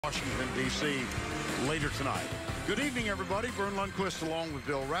Washington, D.C. later tonight. Good evening, everybody. Vern Lundquist along with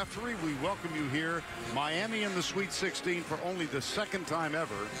Bill Raftery. We welcome you here. Miami in the Sweet 16 for only the second time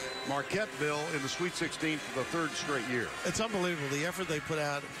ever. Marquette, Bill, in the Sweet 16 for the third straight year. It's unbelievable, the effort they put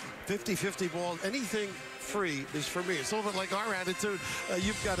out. 50-50 balls. Anything free is for me. It's a little bit like our attitude.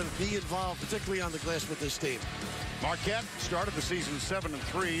 You've got to be involved, particularly on the glass with this team. Marquette started the season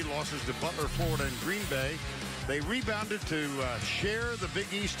 7-3, losses to Butler, Florida, and Green Bay. They rebounded to share the Big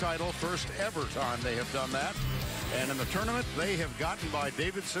East title, first ever time they have done that. And in the tournament, they have gotten by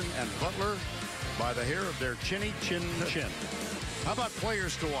Davidson and Butler by the hair of their chinny chin. How about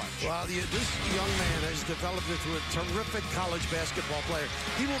players to watch? Well, this young man has developed into a terrific college basketball player.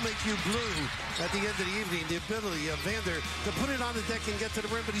 He will make you blue at the end of the evening. The ability of Vander to put it on the deck and get to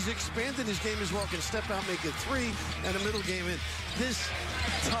the rim, but he's expanded his game as well. Can step out, make it three, and a middle game in. This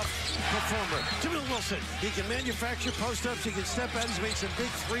tough performer. Jamil Wilson, he can manufacture post-ups. He can step out. He's made some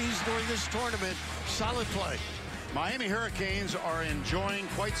big threes during this tournament. Solid play. Miami Hurricanes are enjoying,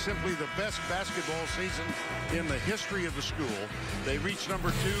 quite simply, the best basketball season in the history of the school. They reached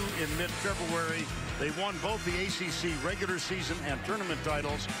number 2 in mid-February. They won both the ACC regular season and tournament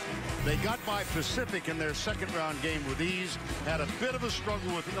titles. They got by Pacific in their second-round game with ease. Had a bit of a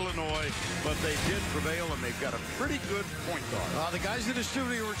struggle with Illinois, but they did prevail, and they've got a pretty good point guard. The guys in the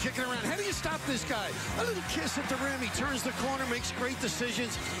studio were kicking around. How do you stop this guy? A little kiss at the rim. He turns the corner, makes great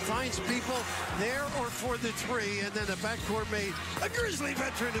decisions, finds people there or for the three. And then the backcourt made a Grizzly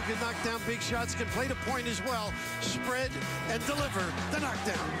veteran who can knock down big shots, can play the point as well, spread and deliver the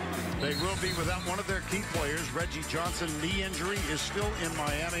knockdown. They will be without one of their key players. Reggie Johnson, knee injury, is still in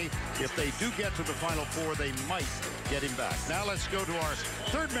Miami. If they do get to the Final Four, they might get him back. Now let's go to our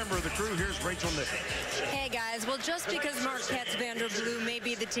third member of the crew. Here's Rachel Nichols. Hey, guys. Well, just because Marquette's Vander Blue may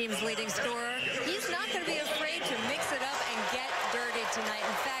be the team's leading scorer, he's not going to be afraid to mix it up and get dirty tonight.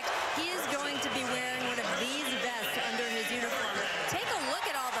 In fact, he is going to be wearing one of these vests under his uniform. Take a look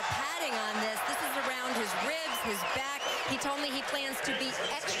at all the padding on this. This is around his ribs, his back. He told me he plans to be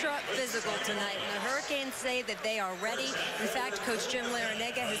extra physical tonight. And the Hurricanes say that they are ready. In fact, Coach Jim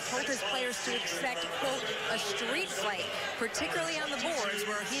Larrañaga has told his players to expect, quote, a street fight, particularly on the boards,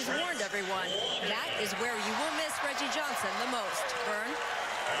 where he's warned everyone that is where you will miss Reggie Johnson the most. Vern?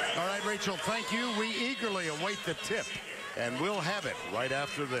 All right, Rachel, thank you. We eagerly await the tip, and we'll have it right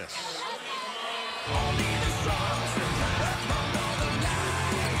after this.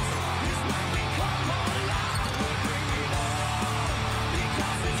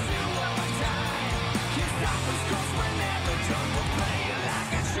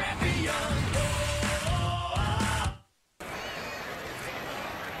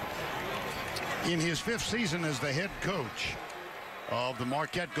 In his 5th season as the head coach of the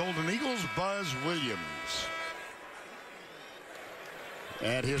Marquette Golden Eagles, Buzz Williams.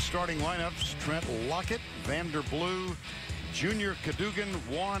 And his starting lineups: Trent Lockett, Vander Blue, Junior Cadogan,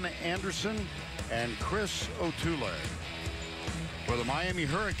 Juan Anderson, and Chris Otule. For the Miami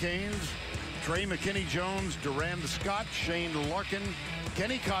Hurricanes, Trey McKinney-Jones, Durand Scott, Shane Larkin,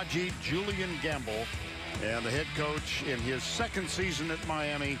 Kenny Kaji, Julian Gamble, and the head coach in his 2nd season at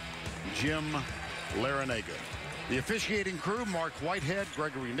Miami, Jim Larrañaga. The officiating crew: Mark Whitehead,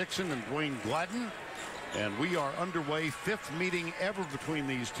 Gregory Nixon, and Dwayne Gladden. And we are underway, 5th meeting ever between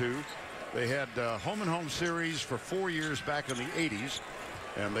these two. They had home and home series for 4 years back in the 80s,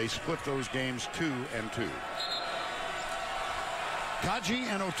 and they split those games 2-2. Kaji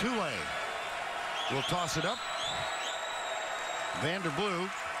and Otule will toss it up. Vander Blue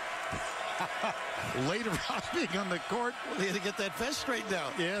late arriving on the court. Well, he had to get that vest straightened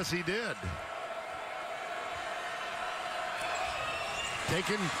out. Yes, he did.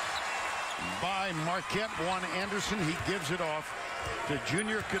 Taken by Marquette, Juan Anderson. He gives it off to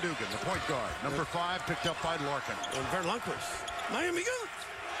Junior Cadogan, the point guard. Number 5, picked up by Larkin. And Vern Lundquist. Miami go.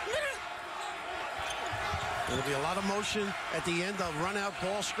 There'll be a lot of motion at the end. They'll run out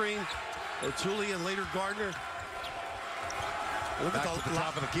ball screen. Otule and later Gardner. Look Back at to the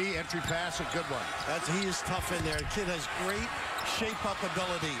top of the key. Entry pass, a good one. He is tough in there. The kid has great shape-up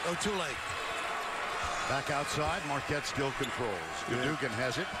ability. Otule. Back outside. Marquette still controls. Cadogan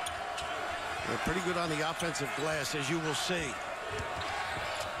has it. They're pretty good on the offensive glass, as you will see.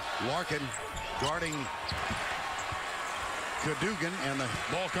 Larkin guarding Cadogan, and the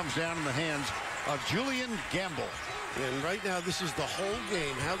ball comes down in the hands of Julian Gamble. And right now, this is the whole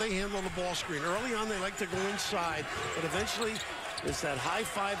game, how they handle the ball screen. Early on, they like to go inside, but eventually, it's that high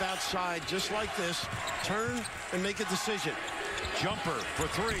 5 outside, just like this. Turn and make a decision. Jumper for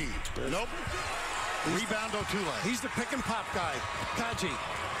 3. Nope. Rebound Otule. He's the pick and pop guy. Kaji.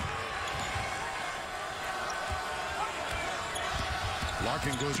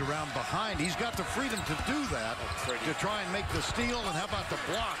 Larkin goes around behind. He's got the freedom to do that, to try and make the steal. And how about the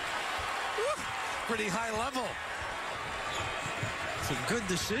block? Woo, pretty high level. Some good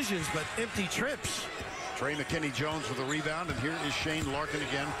decisions, but empty trips. Trey McKinney-Jones with a rebound, and here is Shane Larkin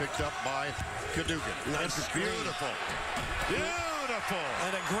again, picked up by Cadogan. Nice. That's beautiful. Beautiful.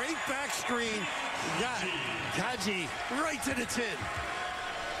 And a great back screen. Got Kaji right to the tin.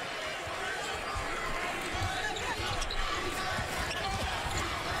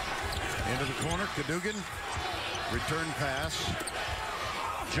 Into the corner, Cadogan. Return pass.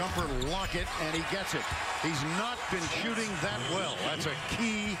 Jumper Lockett, and he gets it. He's not been shooting that well. That's a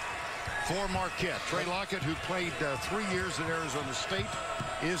key for Marquette. Trey Lockett, who played 3 years at Arizona State,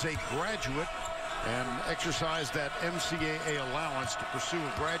 is a graduate and exercised that NCAA allowance to pursue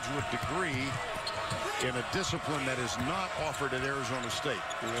a graduate degree in a discipline that is not offered at Arizona State.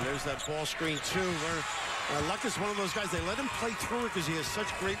 And there's that ball screen, too, where Luckett's one of those guys. They let him play through it because he has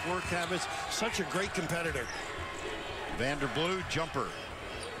such great work habits, such a great competitor. Vanderblue, jumper.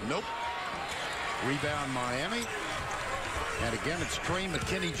 Nope. Rebound, Miami. And again, it's Trey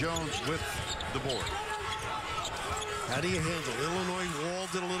McKinney-Jones with the board. How do you handle it? Illinois walled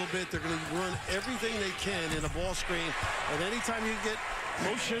it a little bit. They're going to run everything they can in a ball screen. And anytime you get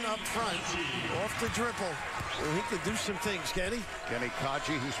motion up front, off the dribble, well, he could do some things, can he? Kenny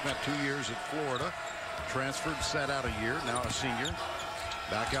Kaji, who spent 2 years at Florida, transferred, sat out a year, now a senior.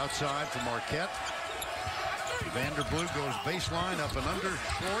 Back outside for Marquette. Vanderblue goes baseline, up and under,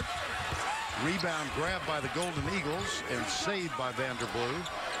 short. Rebound grabbed by the Golden Eagles and saved by Vanderblue.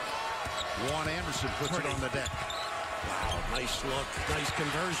 Juan Anderson puts it on the deck. Wow, nice look, nice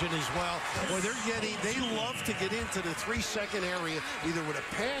conversion as well. Boy, they love to get into the 3-second area, either with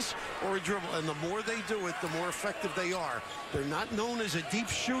a pass or a dribble. And the more they do it, the more effective they are. They're not known as a deep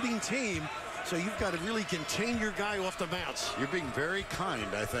shooting team, so you've got to really contain your guy off the bounce. You're being very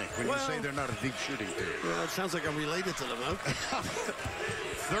kind, I think, when you say they're not a deep shooting team. Yeah, it sounds like I'm related to them, huh?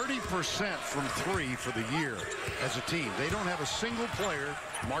 30% from 3 for the year as a team. They don't have a single player,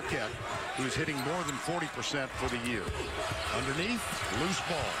 Marquette, who's hitting more than 40% for the year. Underneath, loose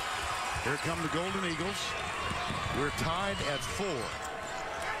ball. Here come the Golden Eagles. We're tied at 4.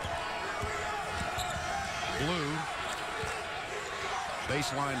 Blue.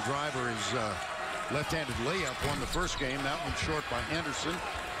 Baseline driver is left-handed layup. Won the first game. That one short by Anderson.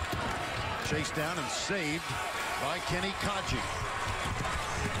 Chased down and saved by Kenny Kaji.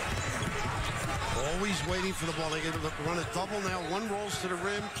 Always waiting for the ball. They get to run a double now. One rolls to the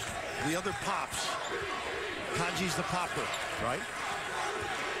rim, the other pops. Kaji's the popper. Right.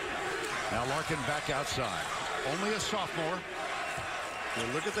 Now Larkin back outside. Only a sophomore.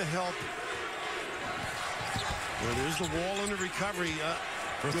 And look at the help. Well, there's the wall and the recovery.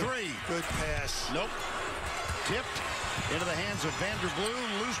 For 3. Good pass. Nope. Tipped into the hands of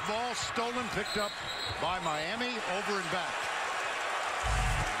Vanderblue. Loose ball stolen, picked up by Miami. Over and back.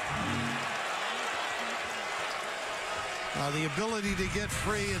 The ability to get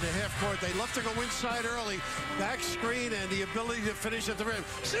free in the half court. They love to go inside early. Back screen and the ability to finish at the rim.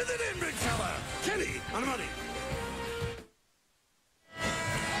 Send it in, big fella. Kenny on the money.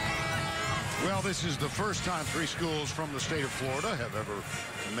 Well, this is the first time 3 schools from the state of Florida have ever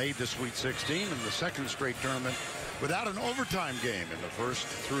made the Sweet 16 in the second straight tournament without an overtime game in the first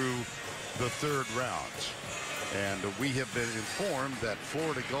through the third rounds. And we have been informed that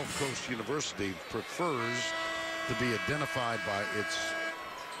Florida Gulf Coast University prefers to be identified by its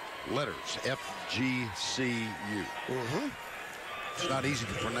letters, FGCU. It's not easy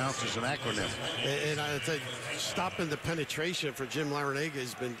to pronounce as an acronym. And I think stopping the penetration for Jim Larinaga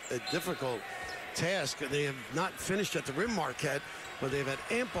has been a difficult task. They have not finished at the rim, Marquette, but they've had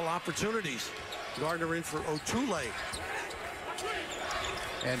ample opportunities. Gardner in for Otule.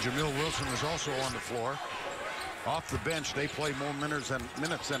 And Jamil Wilson is also on the floor. Off the bench, they play more minutes than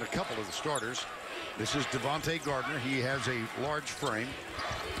a couple of the starters. This is Devontae Gardner. He has a large frame.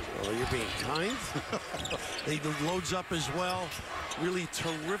 Well, you're being kind. He loads up as well. Really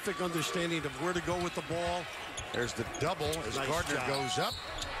terrific understanding of where to go with the ball. There's the double as Nice Gardner job. goes up.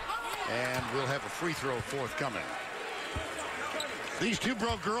 And we'll have a free throw forthcoming. These 2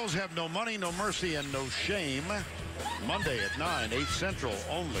 broke girls have no money, no mercy, and no shame. Monday at 9, 8 Central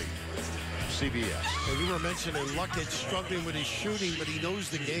only. CBS. And you were mentioning Luckett struggling with his shooting, but he knows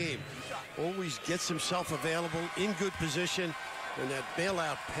the game. Always gets himself available in good position. And that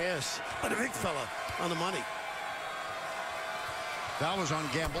bailout pass by the big fella on the money. That was on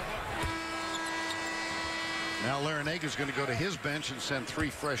Gamble. Now Larinaga is going to go to his bench and send 3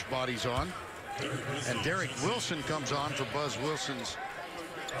 fresh bodies on. And Derek Wilson comes on for Buzz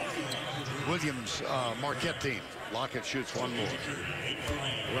Williams' Marquette team. Lockett shoots one more.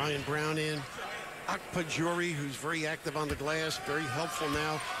 Ryan Brown in. Akpajuri, who's very active on the glass, very helpful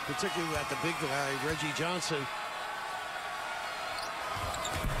now, particularly at the big guy, Reggie Johnson.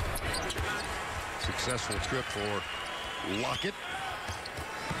 Successful trip for Lockett.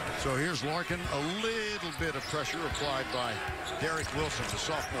 So here's Larkin. A little bit of pressure applied by Derek Wilson, the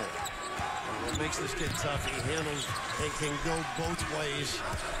sophomore. What makes this kid tough, he handles, they can go both ways.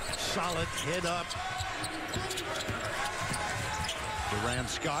 Solid, head up. Durant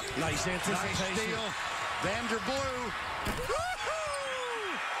Scott. Nice anticipation. Nice steal. Vanderblue.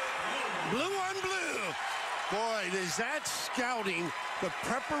 Blue on blue. Boy, is that scouting, the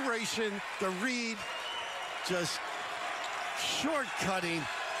preparation, the read, just short-cutting.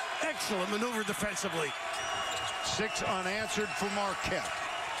 Excellent maneuver defensively. 6 unanswered for Marquette.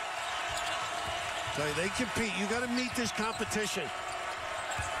 So they compete. You got to meet this competition.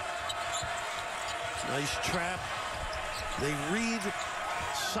 Nice trap. They read,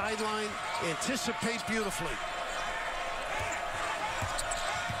 sideline, anticipate beautifully.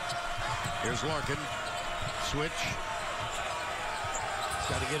 Here's Larkin. Switch.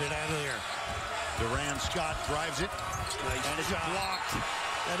 Got to get it out of there. Durant Scott drives it. Nice and it's job. blocked.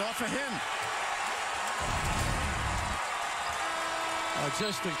 And off of him.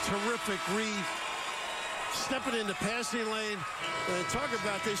 Just a terrific read. Stepping in the passing lane. And talk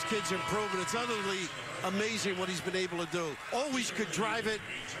about this kid's improvement. It's utterly amazing what he's been able to do. Always could drive it,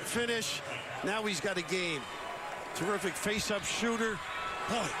 finish. Now he's got a game. Terrific face-up shooter.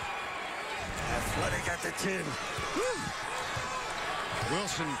 Boy, athletic at the 10. Woo.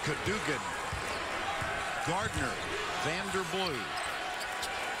 Wilson, Cadogan, Gardner, Vanderblue,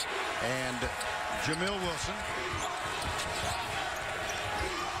 and Jamil Wilson.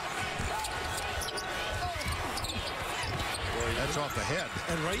 That's off the head.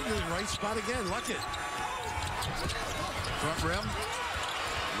 And right in the right spot again. Lockett. Front rim.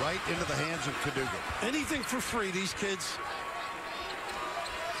 Right into the hands of Cadogan. Anything for free, these kids.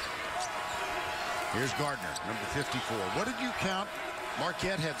 Here's Gardner, number 54. What did you count?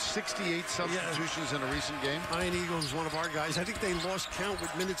 Marquette had 68 substitutions in a recent game. Iron Eagle is one of our guys. I think they lost count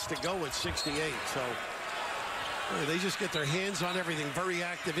with minutes to go at 68. So they just get their hands on everything. Very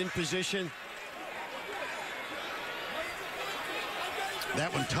active in position.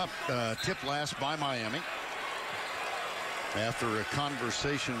 That one tipped last by Miami after a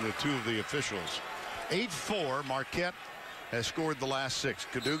conversation with 2 of the officials. 8-4, Marquette has scored the last 6.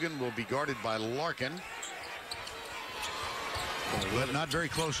 Cadogan will be guarded by Larkin, but not very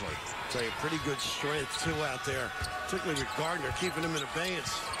closely. Say a pretty good strength, too, out there, particularly with Gardner, keeping him in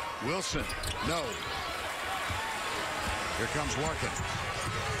abeyance. Wilson, no. Here comes Larkin.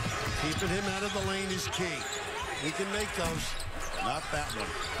 Keeping him out of the lane is key. He can make those. Not that one.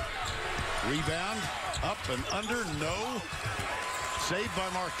 Rebound, up and under, no. Saved by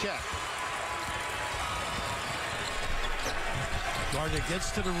Marquette. Gardner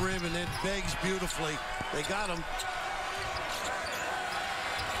gets to the rim and then begs beautifully. They got him.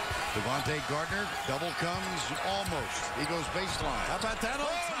 Devontae Gardner, double comes, almost. He goes baseline. How about that?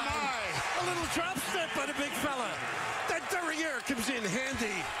 Oh, my! A little drop step by the big fella. That derriere comes in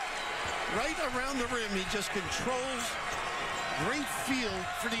handy. Right around the rim, he just controls. Great feel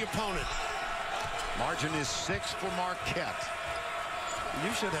for the opponent. Margin is 6 for Marquette.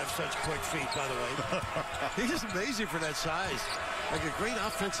 You should have such quick feet, by the way. He's amazing for that size. Like a great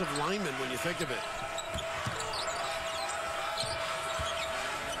offensive lineman when you think of it.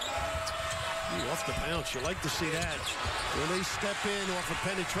 Ooh, off the bounce, you like to see that. When they step in off of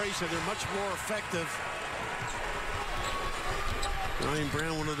penetration, they're much more effective. Ryan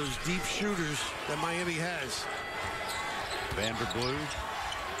Brown, one of those deep shooters that Miami has. Vanderblue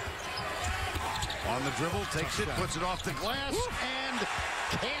on the dribble, takes it, puts it off the glass, and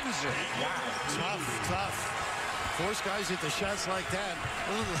cans it. Wow, tough. Force guys hit the shots like that.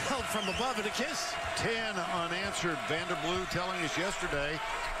 A little help from above and a kiss. 10 unanswered. Vanderblue telling us yesterday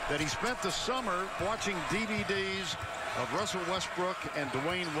that he spent the summer watching DVDs of Russell Westbrook and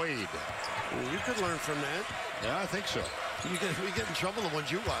Dwayne Wade. Well, you could learn from that. Yeah, I think so. We get in trouble the ones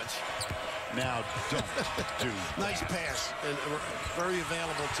you watch. Now, don't do Nice pass, and very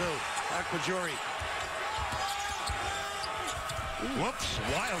available, too. Akpajuri. Whoops,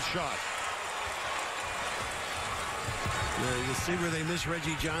 wild shot. Yeah, you can see where they miss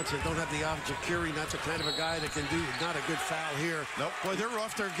Reggie Johnson. Don't have the Jakiri, not the kind of a guy that can do not a good foul here. Nope. Boy, they're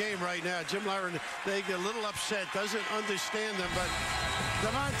off their game right now. Jim Lyron, they get a little upset, doesn't understand them, but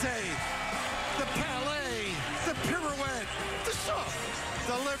Devontae, the palais, the pirouette, the soft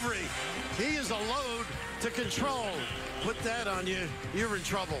delivery. He is a load to control. Put that on you, you're in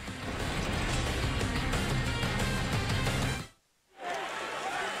trouble.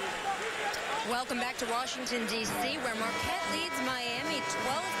 Welcome back to Washington, D.C., where Marquette leads Miami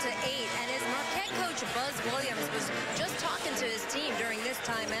 12-8. And as Marquette coach Buzz Williams was just talking to his team during this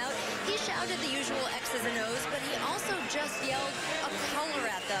timeout, he shouted the usual X's and O's, but he also just yelled a color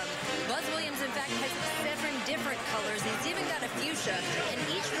at them. Buzz Williams, in fact, has 7 different colors. He's even got a fuchsia, and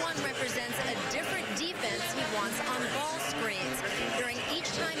each one represents a different defense he wants on ball screens. During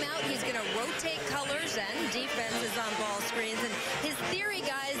each timeout, he's going to rotate colors and defenses on ball screens. And his theory,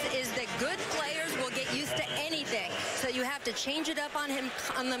 guys, is that good players will get used to anything. So you have to change it up on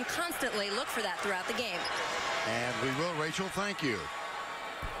them constantly. Look for that throughout the game. And we will, Rachel. Thank you.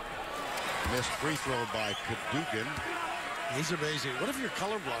 Missed free throw by Cadogan. He's amazing. What if you're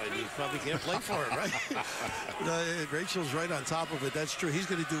colorblind? You probably can't play for him, right? Rachel's right on top of it. That's true. He's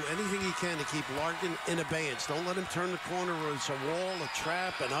going to do anything he can to keep Larkin in abeyance. Don't let him turn the corner where it's a wall, a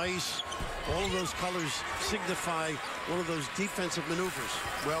trap, an ice. All of those colors signify one of those defensive maneuvers.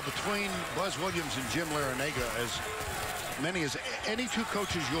 Well, between Buzz Williams and Jim Larinaga, as many as any two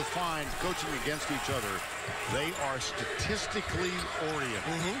coaches you'll find coaching against each other, they are statistically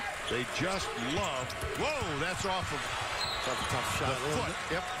oriented. They just love. Whoa, that's off of tough shot. the foot.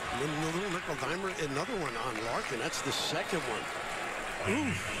 Yep. Little nickel dimer. Another one on Larkin. That's the second one.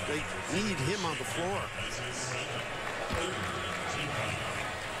 Ooh, they need him on the floor.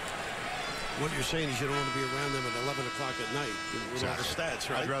 What you're saying is you don't want to be around them at 11 o'clock at night. With all the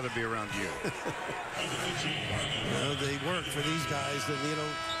stats, right? I'd rather be around you. They work for these guys. And,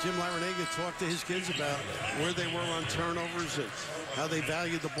 Jim Larinaga talked to his kids about where they were on turnovers and how they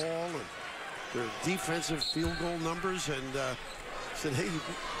valued the ball and their defensive field goal numbers, and said, hey,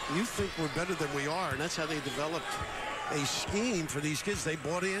 you think we're better than we are. And that's how they developed a scheme for these kids. They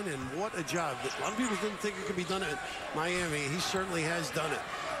bought in, and what a job. A lot of people didn't think it could be done at Miami. He certainly has done it.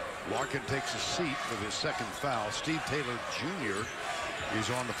 Larkin takes a seat with his second foul. Steve Taylor Jr. is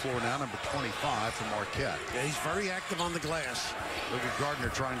on the floor now, number 25 for Marquette. Yeah, he's very active on the glass. Look at Gardner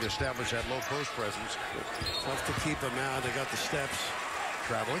trying to establish that low post presence. Tough to keep him out. They got the steps.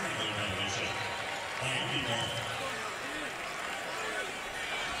 Traveling.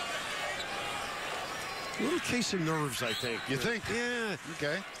 A little case of nerves, I think. You think? Yeah.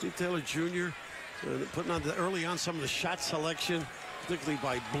 Okay. Steve Taylor Jr. Putting on early on some of the shot selection, particularly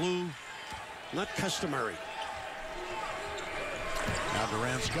by Blue. Not customary. Now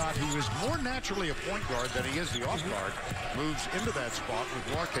Durant Scott, who is more naturally a point guard than he is the off guard, moves into that spot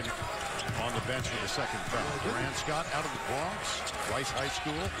with Larkin on the bench for the second foul. Durant Scott out of the Bronx, Rice High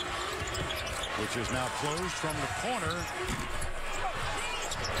School, which is now closed from the corner.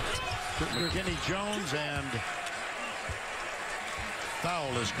 McKinney Jones, and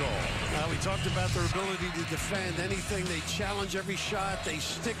foul is called. We talked about their ability to defend anything. They challenge every shot. They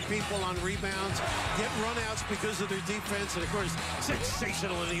stick people on rebounds, get runouts because of their defense, and of course,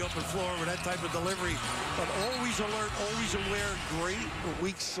 sensational in the open floor with that type of delivery. But always alert, always aware, great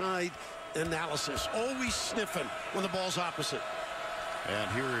weak side analysis, always sniffing when the ball's opposite.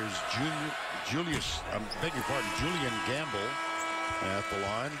 And here is Julian Gamble at the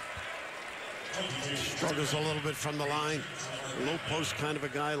line. Struggles a little bit from the line. Low post kind of a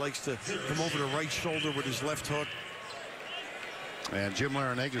guy, likes to come over the right shoulder with his left hook. And Jim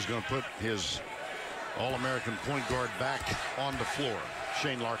Larinaga is going to put his All-American point guard back on the floor,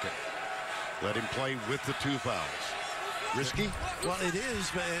 Shane Larkin. Let him play with the 2 fouls. Risky? Well, it is,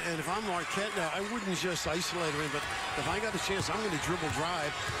 and if I'm Marquette now, I wouldn't just isolate him, but if I got a chance, I'm going to dribble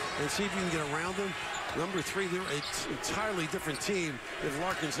drive and see if you can get around him. Number 3, they're an entirely different team if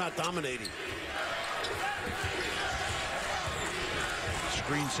Larkin's not dominating.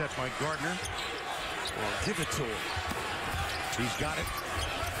 Screen set by Gardner. Well, give it to him. He's got it.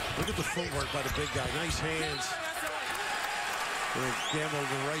 Look at the footwork by the big guy. Nice hands. Gamble in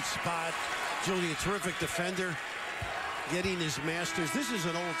the right spot. Julian, terrific defender. Getting his masters. This is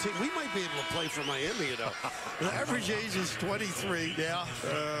an old team. We might be able to play for Miami, The average age is 23. Yeah.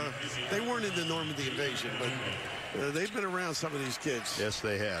 They weren't in the Normandy invasion, but they've been around some of these kids. Yes,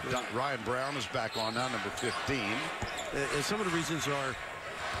 they have. Ryan Brown is back on now, number 15. And some of the reasons are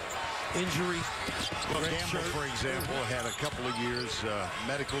injury. Well, Gamble, for example, had a couple of years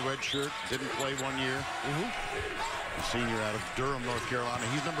medical red shirt. Didn't play 1 year. A senior out of Durham, North Carolina.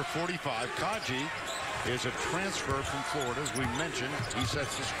 He's number 45. Kaji is a transfer from Florida, as we mentioned. He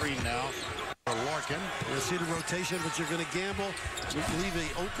sets the screen now for Larkin. You see the rotation, but you're going to gamble. You leave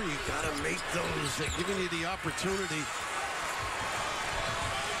it open. You got to make those. They're giving you the opportunity.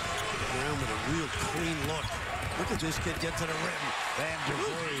 Brown with a real clean look. Look at this kid get to the rim.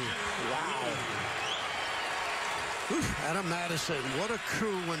 Vanderbilt. Wow. Adam Madison, what a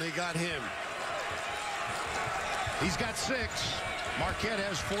coup when they got him. He's got 6. Marquette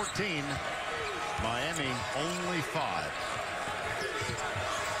has 14. Miami only 5.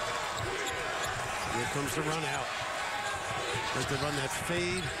 Here comes the run out. As they run that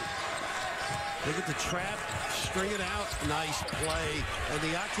fade. Look at the trap. String it out. Nice play. And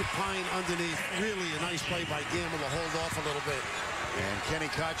the occupying underneath. Really a nice play by Gamble to hold off a little bit. And Kenny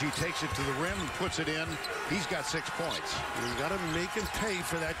Kaji takes it to the rim and puts it in. He's got 6 points. You got to make him pay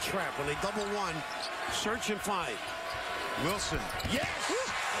for that trap. When they double one, search and find. Wilson. Yes!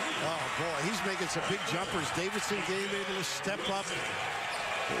 Oh, boy, he's making some big jumpers. Davidson game able to step up.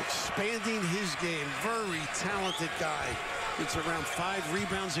 Expanding his game. Very talented guy. It's around 5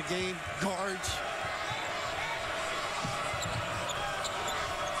 rebounds a game. Guards.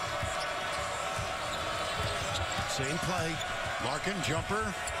 Same play. Larkin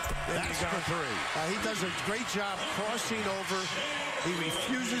jumper. That's for 3. He does a great job crossing over. He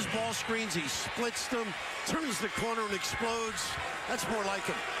refuses ball screens. He splits them, turns the corner and explodes. That's more like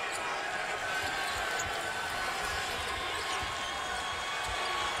him.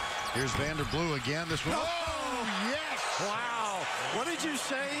 Here's Vanderblew again. This one. Oh, yes! Wow. What did you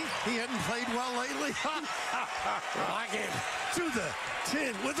say? He hadn't played well lately? Lockett to the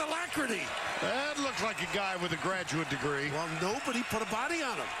tin with alacrity. That looks like a guy with a graduate degree. Well, nobody put a body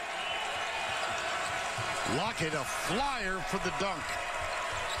on him. Lockett, a flyer for the dunk.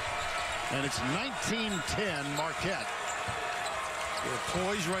 And it's 19-10 Marquette. They're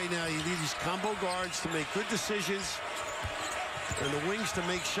poised right now. You need these combo guards to make good decisions and the wings to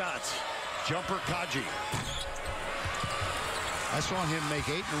make shots. Jumper Kaji. I saw him make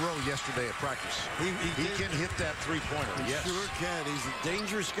 8 in a row yesterday at practice. He can hit that three-pointer. He yes. sure can. He's a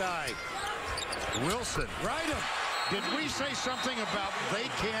dangerous guy. Wilson. Right him. Did we say something about they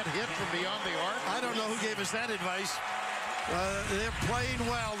can't hit from beyond the arc? I don't know who gave us that advice. They're playing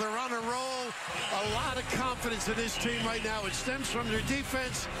well. They're on a roll. A lot of confidence in this team right now. It stems from their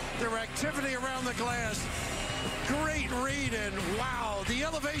defense, their activity around the glass. Great read, and wow, the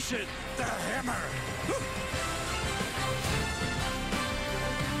elevation, the hammer.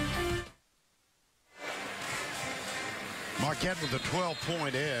 Marquette with a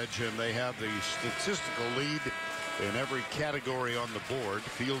 12-point edge, and they have the statistical lead in every category on the board.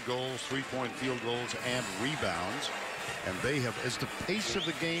 Field goals, 3-point field goals, and rebounds. And they have, as the pace of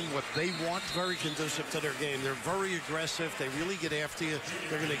the game, what they want. Very conducive to their game. They're very aggressive. They really get after you.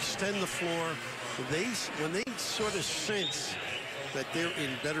 They're going to extend the floor. When they sort of sense that they're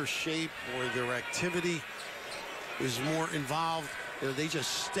in better shape or their activity is more involved, they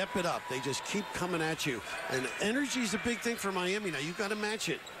just step it up. They just keep coming at you. And energy is a big thing for Miami. Now, you've got to match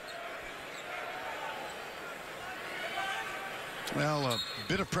it. Well, a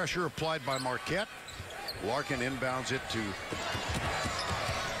bit of pressure applied by Marquette. Larkin inbounds it to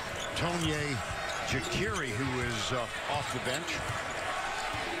Tonye Jakiri, who is off the bench.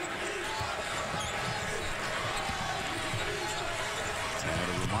 And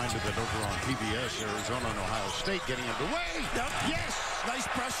a reminder that over on PBS, Arizona and Ohio State getting underway. Yes! Nice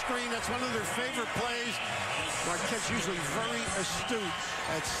press screen. That's one of their favorite plays. Marquette's usually very astute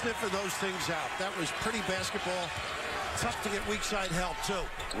at sniffing those things out. That was pretty basketball. Tough to get weak side help, too.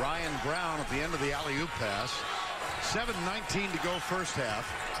 Ryan Brown at the end of the alley-oop pass. 7:19 to go first half.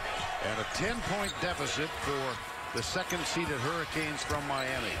 And a 10-point deficit for the second-seeded Hurricanes from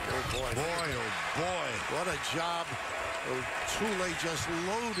Miami. Oh, boy. Boy, oh, boy. What a job. Tule just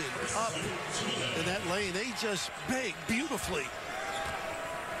loaded up in that lane. They just baked beautifully.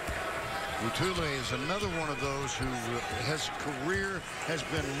 Utule is another one of those who his career has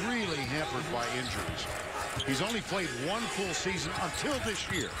been really hampered by injuries. He's only played 1 full season until this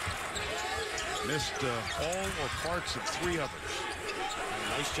year. Missed all or parts of 3 others.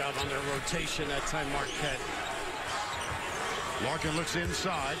 Nice job on their rotation that time, Marquette. Larkin looks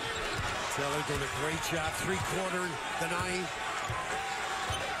inside. Taylor doing a great job. 3-quarter, the 9.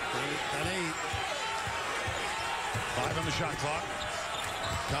 That 8. 5 on the shot clock.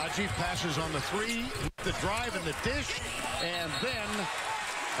 Kaji passes on the 3, the drive and the dish, and then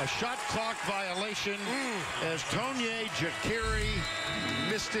a shot clock violation as Tonye Jakiri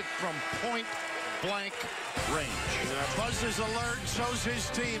missed it from point-blank range. Buzzers alert, so's his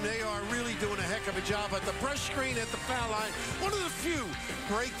team. They are really doing a heck of a job at the brush screen at the foul line. One of the few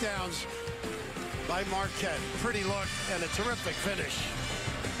breakdowns by Marquette. Pretty look and a terrific finish.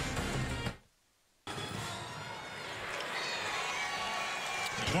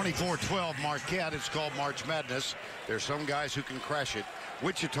 (24-12) Marquette. It's called March Madness. There's some guys who can crash it.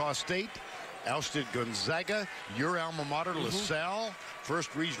 Wichita State ousted Gonzaga. Your alma mater, LaSalle.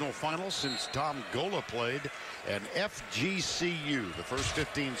 First regional final since Tom Gola played. And FGCU, the first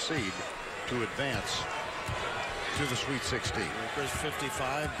 15 seed to advance to the Sweet 16. There's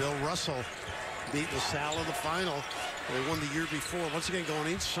 55. Bill Russell beat LaSalle in the final. They won the year before. Once again, going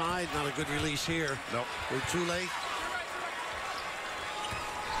inside. Not a good release here. Nope. Otule.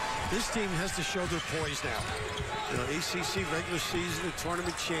 This team has to show their poise now. You know, ACC regular season and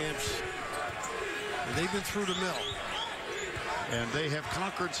tournament champs. And they've been through the mill. And they have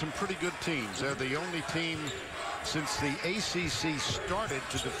conquered some pretty good teams. They're the only team since the ACC started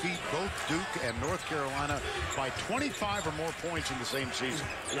to defeat both Duke and North Carolina by 25 or more points in the same season.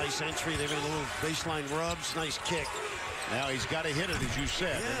 Nice entry. They've been a little baseline rubs. Nice kick. Now he's got to hit it, as you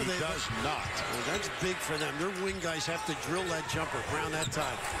said, and he does not. Well, that's big for them. Their wing guys have to drill that jumper around that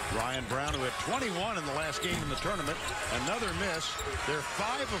time. Ryan Brown, who had 21 in the last game in the tournament, another miss. They're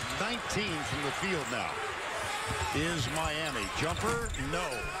 5 of 19 from the field now. Is Miami. Jumper? No.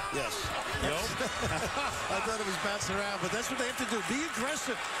 Yes. Nope. I thought it was bouncing around, but that's what they have to do. Be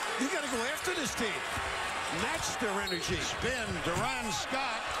aggressive. You got to go after this team. Match their energy. Spin, Duran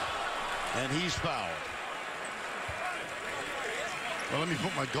Scott, and he's fouled. Well, let me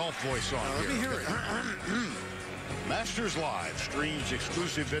put my golf voice on here. Let me hear it. Masters Live streams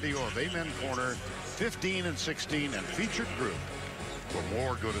exclusive video of Amen Corner 15 and 16 and featured group. For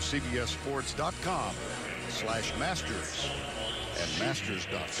more, go to cbssports.com/masters and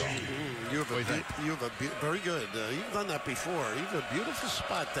masters.com. You have a very good. You've done that before. You have a beautiful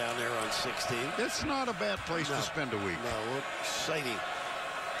spot down there on 16. It's not a bad place to spend a week. No, exciting.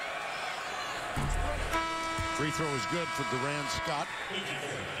 Free throw is good for Duran Scott.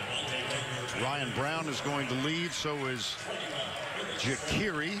 Ryan Brown is going to lead. So is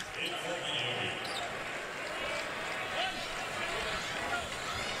Jakiri.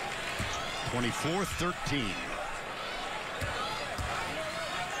 (24-13).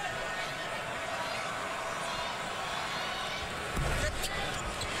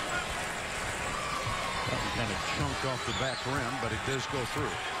 Kind of chunked off the back rim, but it does go through.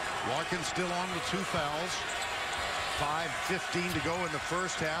 Larkin still on with 2 fouls. 5:15 to go in the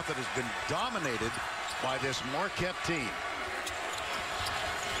first half. That has been dominated by this Marquette team.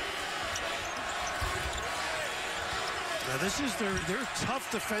 Now this is their tough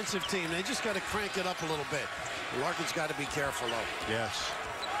defensive team. They just got to crank it up a little bit. Larkin's got to be careful though. Yes.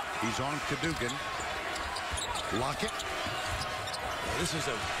 He's on Cadogan. Lockett. Now, this is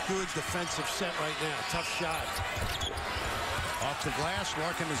a good defensive set right now. Tough shot. Off the glass,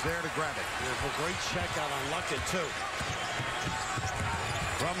 Larkin is there to grab it. Yeah, a great check out on Lockett, too.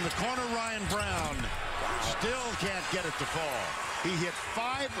 From the corner, Ryan Brown still can't get it to fall. He hit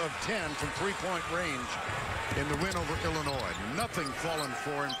 5 of 10 from three-point range in the win over Illinois. Nothing falling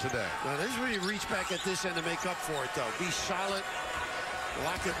for him today. Now, this is where you reach back at this end to make up for it, though. Be solid.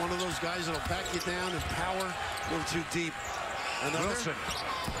 Lockett, one of those guys that'll back you down and power. A little too deep. Another. Wilson.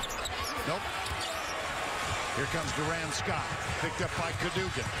 Nope. Here comes Duran Scott, picked up by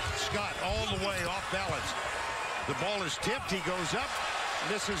Cadogan. Scott all the way off balance. The ball is tipped. He goes up,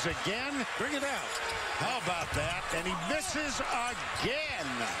 misses again. Bring it out. How about that? And he misses again.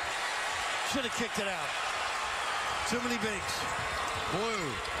 Should have kicked it out. Too many bigs.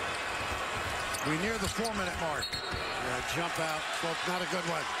 Blue. We near the 4-minute mark. Jump out. Well, not a good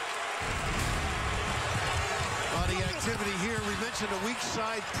one. The activity here, we mentioned a weak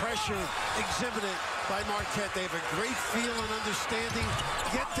side pressure exhibited by Marquette. They have a great feel and understanding.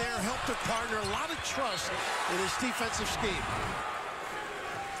 Get there, help the partner. A lot of trust in his defensive scheme.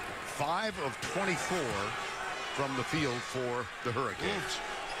 5 of 24 from the field for the Hurricanes.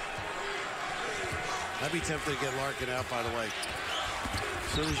 I'd be tempted to get Larkin out, by the way.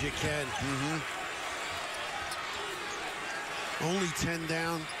 As soon as you can. Only 10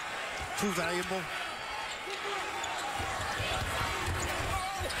 down. Too valuable.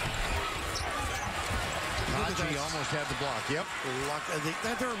 Haji almost had the block. Yep.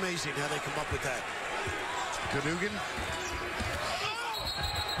 They're amazing how they come up with that. Cadogan.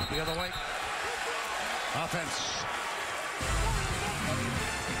 The other way. Offense.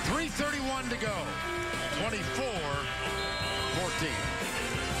 3:31 to go. 24-14.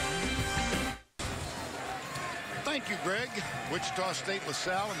 Thank you, Greg. Wichita State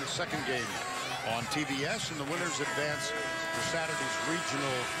LaSalle in the second game on TBS, and the winners advance for Saturday's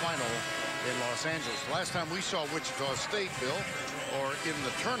regional final in Los Angeles. Last time we saw Wichita State, Bill, or in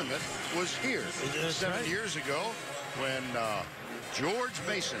the tournament, was here 7 years ago when George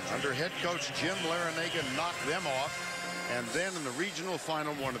Mason, under head coach Jim Larinaga, knocked them off. And then in the regional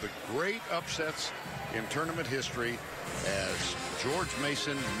final, one of the great upsets in tournament history, as George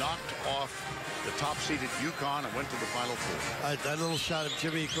Mason knocked off the top-seeded UConn and went to the Final Four. That little shot of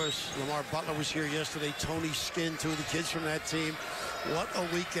Jimmy, of course, Lamar Butler was here yesterday. Tony Skinn, two of the kids from that team. What a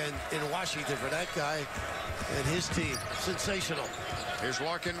weekend in Washington for that guy and his team. Sensational. Here's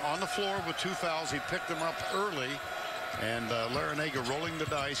Larkin on the floor with 2 fouls. He picked them up early. And Larinaga rolling the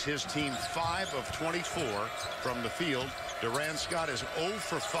dice. His team 5 of 24 from the field. Duran Scott is 0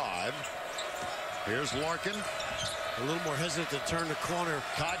 for 5. Here's Larkin. A little more hesitant to turn the corner.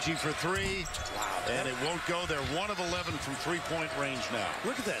 Kaji for 3. Wow. And it won't go. They're 1 of 11 from three-point range now.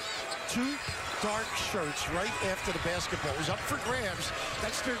 Look at that. 2 dark shirts right after the basketball. It was up for grabs.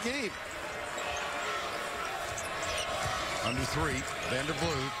 That's their game. Under 3.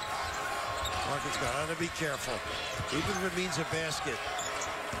 Vanderblue. Larkin's got to be careful, even if it means a basket.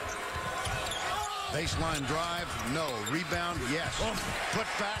 Baseline drive, no. Rebound, yes. Oh, put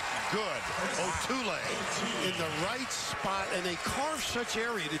back, good. Otule. In the right spot, and they carve such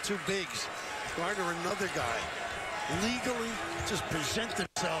area, the 2 bigs. Gardner, another guy. Legally, just present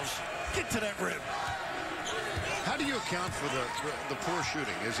themselves. Get to that rim. How do you account for the poor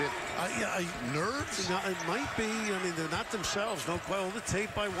shooting? Is it nerves? No, it might be. I mean, they're not themselves. No, quite all the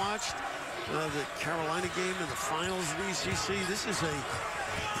tape I watched. The Carolina game in the finals of the ACC. This is a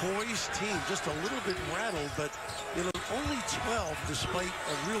poised team, just a little bit rattled, but only 12 despite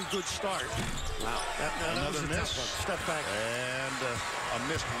a real good start. Wow, that was a miss. Step back. And a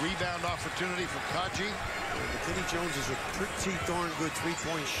missed rebound opportunity for Kaji. McKinney Jones is a pretty darn good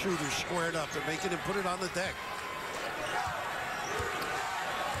three-point shooter, squared up. They're making him put it on the deck.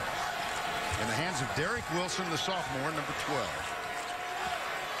 In the hands of Derek Wilson, the sophomore, number 12.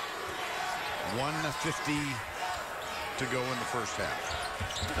 1:50 to go in the first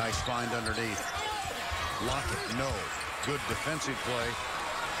half. Nice find underneath. Lockett, no. Good defensive play.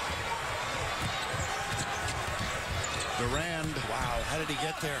 Durand. Wow, how did he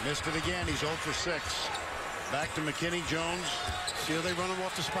get there? Missed it again. He's 0 for 6. Back to McKinney Jones. See how they run him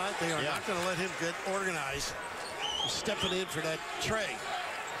off the spot? They are not going to let him get organized. He's stepping in for that tray.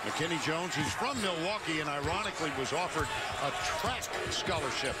 McKinney Jones, who's from Milwaukee and ironically was offered a track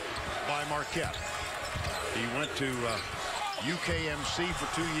scholarship by Marquette. He went to UKMC for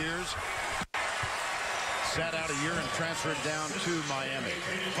 2 years, sat out a year and transferred down to Miami.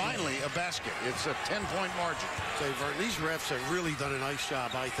 Finally, a basket. It's a 10-point margin. These refs have really done a nice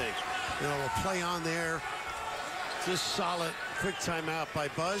job, I think. A play on there. Just solid. Quick timeout by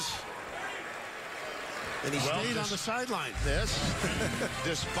Buzz. And he stayed on the sideline.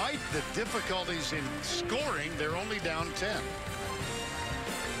 Despite the difficulties in scoring, they're only down 10.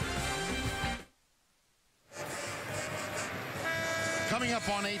 Coming up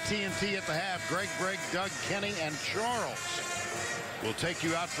on AT&T at the half, Greg, Doug, Kenny, and Charles will take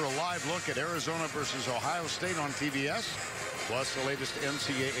you out for a live look at Arizona versus Ohio State on TBS, plus the latest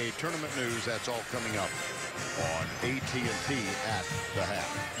NCAA tournament news. That's all coming up on AT&T at the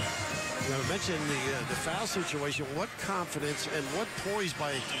half. I mentioned the foul situation. What confidence and what poise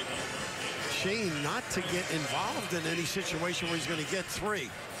by Shane not to get involved in any situation where he's going to get 3.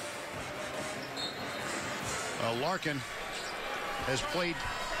 Larkin has played,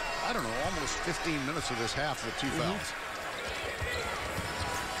 I don't know, almost 15 minutes of this half with 2 fouls.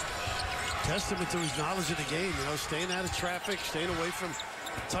 Testament to his knowledge of the game, staying out of traffic, staying away from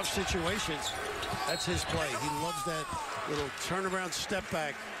tough situations. That's his play. He loves that little turnaround step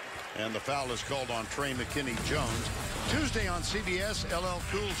back. And the foul is called on Trey McKinney-Jones. Tuesday on CBS, LL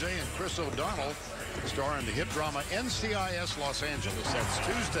Cool J and Chris O'Donnell star in the hit drama NCIS Los Angeles. That's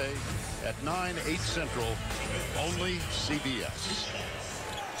Tuesday at 9, 8 Central, only CBS.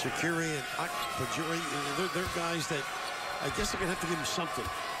 Shakiri and Akpajuri, they're guys that I guess they're going to have to give him something.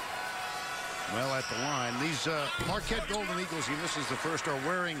 Well, at the line, these Marquette Golden Eagles, he misses the first, are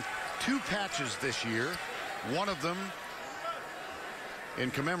wearing 2 patches this year. One of them in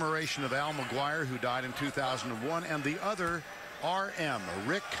commemoration of Al McGuire, who died in 2001, and the other, R.M.,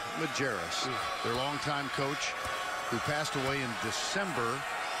 Rick Majerus, their longtime coach, who passed away in December,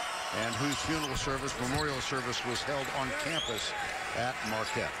 and whose funeral service, memorial service, was held on campus at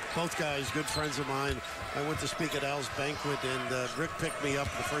Marquette. Both guys, good friends of mine. I went to speak at Al's banquet, and Rick picked me up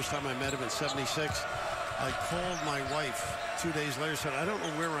the first time I met him in '76. I called my wife 2 days later, said, I don't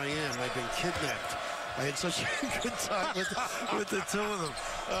know where I am. I've been kidnapped. I had such a good time with the 2 of them.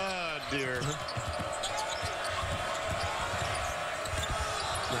 Oh, dear.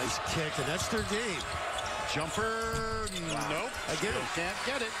 Nice kick, and that's their game. Jumper, nope. Again, can't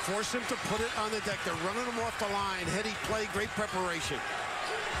get it. Force him to put it on the deck. They're running him off the line. Heady play, great preparation.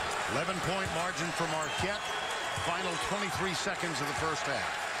 11-point margin for Marquette. Final 23 seconds of the first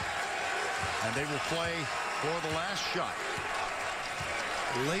half. And they will play for the last shot.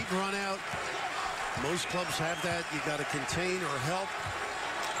 Late run out. Most clubs have that. You got to contain or help,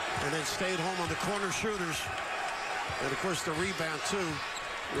 and then stay at home on the corner shooters. And of course the rebound too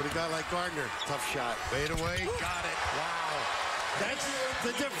with a guy like Gardner. Tough shot. Fade away. Got it. Wow. That's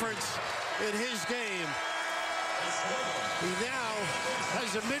the difference in his game. He now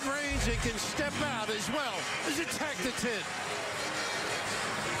has a mid-range and can step out as well as attack the 10.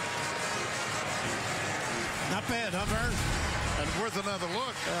 Not bad, huh, Vern? And worth another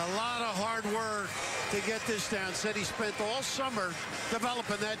look. A lot of hard work to get this down. Said he spent all summer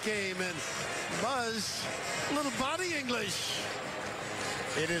developing that game. And Buzz, a little body English.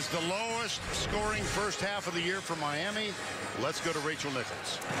 It is the lowest scoring first half of the year for Miami. Let's go to Rachel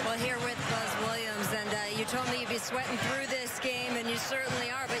Nichols. Well, here with Buzz Williams, and you told me you'd be sweating through this game, and you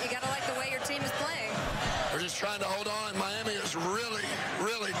certainly are, but you got to like the way your team is playing. We're just trying to hold on. Miami is really,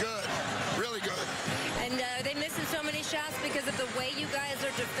 really good. Really good. And are they missing so many shots because of the way you guys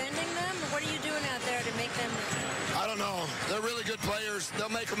are defending them? What are you doing out there to make them? I don't know. They're really good players. They'll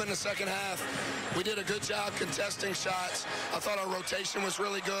make them in the second half. We did a good job contesting shots. I thought our rotation was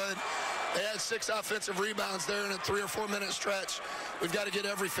really good. They had 6 offensive rebounds there in a 3 or 4 minute stretch. We've got to get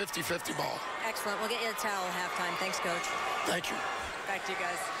every 50-50 ball. Excellent. We'll get you a towel at halftime. Thanks, Coach. Thank you. Back to you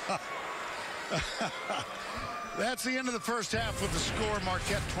guys. That's the end of the first half with the score.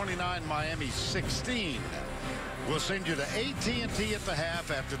 Marquette 29, Miami 16. We'll send you to AT&T at the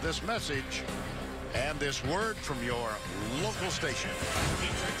half after this message and this word from your local station.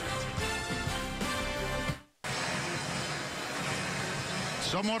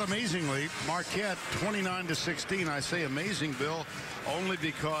 Somewhat amazingly, Marquette 29-16. I say amazing, Bill, only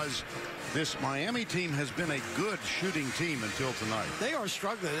because this Miami team has been a good shooting team until tonight. They are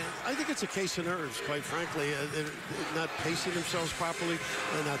struggling. I think it's a case of nerves, quite frankly. They're not pacing themselves properly.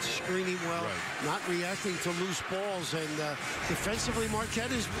 They're not screening well, not reacting to loose balls. And defensively,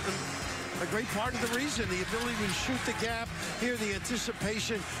 Marquette is a great part of the reason. The ability to shoot the gap, here the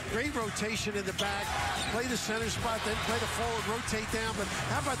anticipation, great rotation in the back, play the center spot, then play the forward, rotate down. But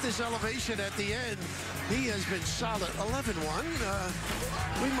how about this elevation at the end? He has been solid. 11-1.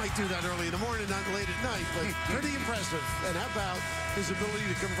 We might do that early in the morning, not late at night, but pretty impressive. And how about his ability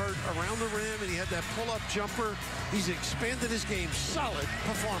to convert around the rim, and he had that pull-up jumper. He's expanded his game. Solid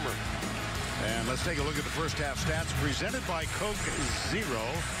performer. And let's take a look at the first half stats presented by Coke Zero.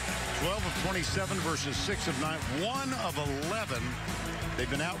 12 of 27 versus 6 of 9. 1 of 11. They've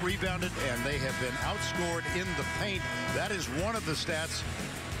been out-rebounded, and they have been outscored in the paint. That is one of the stats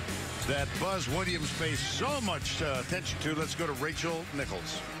that Buzz Williams pays so much attention to. Let's go to Rachel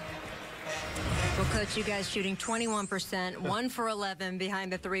Nichols. Well, Coach, you guys shooting 21%, 1 for 11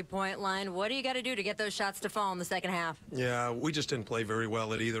 behind the three-point line. What do you got to do to get those shots to fall in the second half? Yeah, we just didn't play very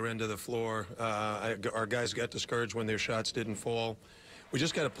well at either end of the floor. Our guys got discouraged when their shots didn't fall. We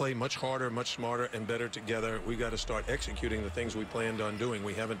just got to play much harder, much smarter, and better together. We got to start executing the things we planned on doing.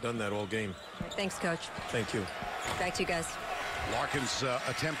 We haven't done that all game. Thanks, Coach. Thank you. Back to you guys. Larkin's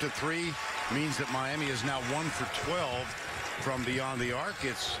attempted 3 means that Miami is now 1 for 12 from beyond the arc.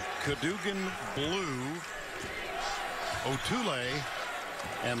 It's Cadogan, Blue, Otule,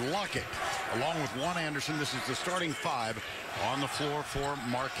 and Lockett, along with Juan Anderson. This is the starting 5 on the floor for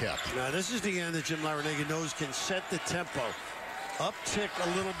Marquette. Now, this is the end that Jim Larrañaga knows can set the tempo. Uptick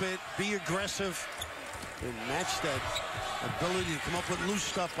a little bit, be aggressive, and match that ability to come up with loose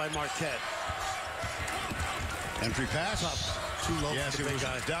stuff by Marquette. Entry pass. Up. Too low. Yes, it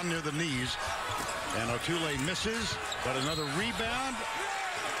was down near the knees. And Otule misses, but another rebound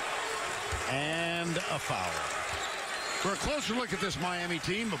and a foul. For a closer look at this Miami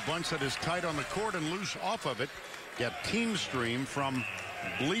team, a bunch that is tight on the court and loose off of it. Get Team Stream from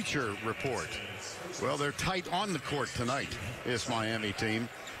Bleacher Report. Well, they're tight on the court tonight, this Miami team.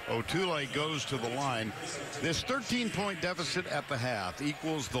 Otule goes to the line. This 13-point deficit at the half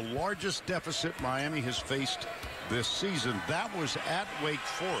equals the largest deficit Miami has faced this season. That was at Wake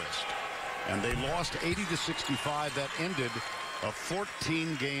Forest, and they lost 80-65. That ended a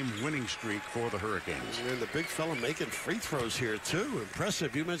 14-game winning streak for the Hurricanes. And the big fella making free throws here, too.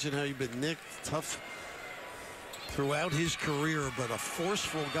 Impressive. You mentioned how you've been nicked, tough throughout his career, but a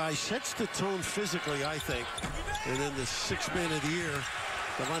forceful guy. Sets the tone physically, I think. And then the 6th man of the year,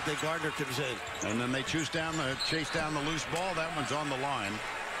 Devontae Gardner comes in. And then they chase down the loose ball. That one's on the line.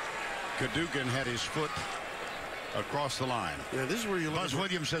 Cadogan had his foot across the line. Yeah, this is where you Buzz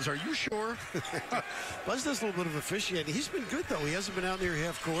Williams says, "Are you sure?" Buzz does a little bit of officiating. He's been good, though. He hasn't been out near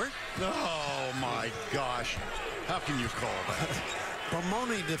half court. Oh, my gosh. How can you call that?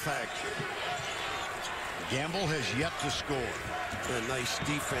 Bemoaning the fact. Gamble has yet to score. A nice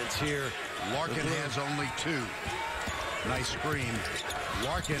defense here Larkin has only 2. Nice screen.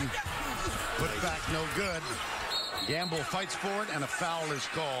 Larkin put back, no good. Gamble fights for it, and a foul is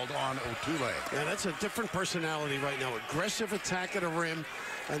called on Otule. Yeah, that's a different personality right now. Aggressive attack at the rim,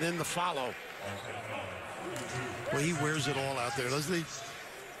 and then the follow. Well, he wears it all out there, doesn't he?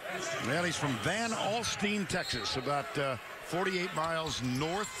 Well, he's from Van Alstyne, Texas, about 48 miles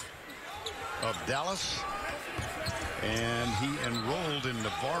north of Dallas. And he enrolled in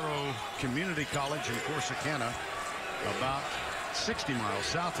Navarro Community College in Corsicana, about 60 miles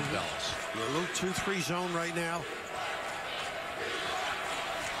south of Dallas. A little 2-3 zone right now.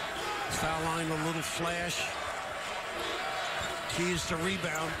 Foul line, a little flash. Key is to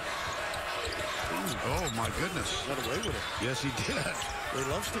rebound. Oh, my goodness. Got away with it. Yes, he did. He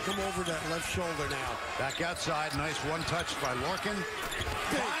loves to come over that left shoulder now. Back outside. Nice one touch by Larkin.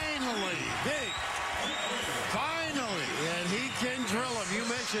 Finally. Big. Finally. And he can drill him. You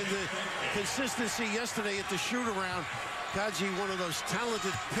mentioned the consistency yesterday at the shoot-around. Kaji, one of those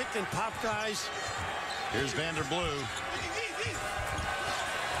talented pick-and-pop guys. Here's Vanderblue.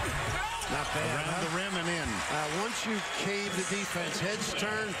 Not bad. Around the rim and in. Once you cave the defense, heads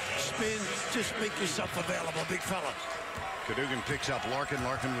turn, spin, just make yourself available, big fella. Cadogan picks up Larkin.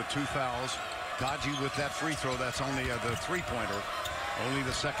 Larkin with 2 fouls. Kaji with that free throw. That's only the three-pointer. Only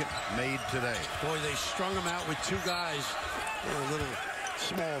the second made today. Boy, they strung him out with 2 guys. A little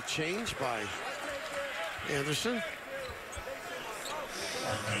small change by Anderson.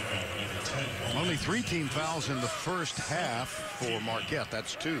 Only 3 team fouls in the first half for Marquette.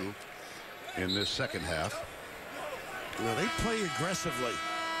 That's 2 in this second half. Well, they play aggressively.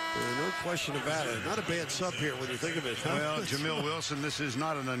 No question about it. Not a bad sub here when you think of it. Huh? Well, Jamil Wilson, this is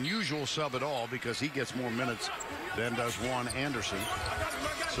not an unusual sub at all because he gets more minutes than does Juan Anderson.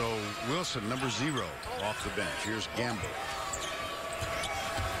 So Wilson, number 0, off the bench. Here's Gamble.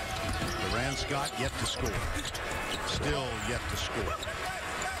 Duran Scott yet to score. Still yet to score.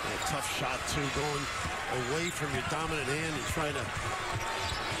 A tough shot, too, going away from your dominant hand and trying to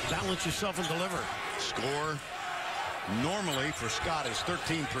balance yourself and deliver. Score normally for Scott is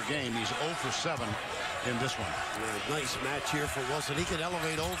 13 per game. He's 0 for 7 in this one. Yeah, nice match here for Wilson. He can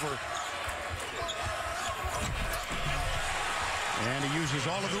elevate over. And he uses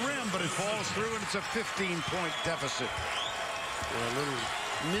all of the rim, but it falls through, and it's a 15-point deficit. A little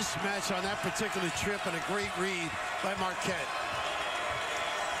mismatch on that particular trip, and a great read by Marquette.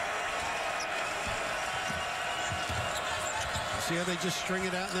 See how they just string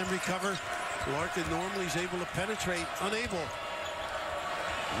it out and then recover? Larkin normally is able to penetrate, unable.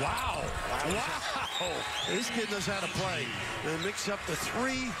 Wow. Wow. This kid knows how to play. And mix up the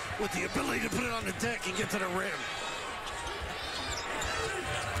 3 with the ability to put it on the deck and get to the rim.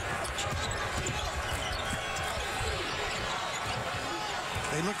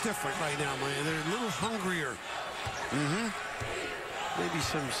 They look different right now, man. They're a little hungrier. Maybe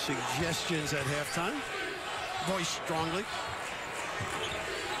some suggestions at halftime. Voiced strongly.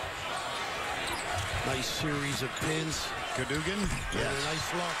 Nice series of pins. Cadogan. Yeah,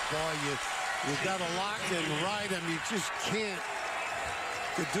 nice look, boy. You got to lock and ride him. You just can't.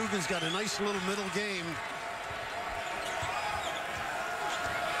 Cadogan's got a nice little middle game.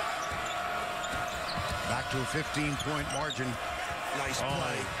 Back to a 15-point margin. Nice play.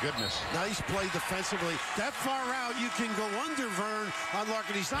 Oh, goodness. Nice play defensively. That far out, you can go under Vern on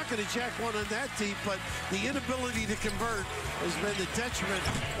Larkin. He's not going to jack one on that deep, but the inability to convert has been the detriment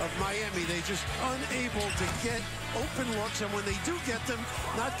of Miami. They just unable to get open looks, and when they do get them,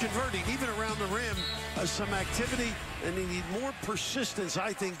 not converting, even around the rim. Some activity, and they need more persistence,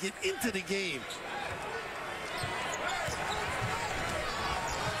 I think, get into the game.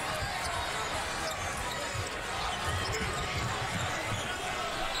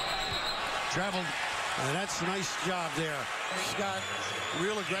 Traveled. And that's a nice job there. Scott,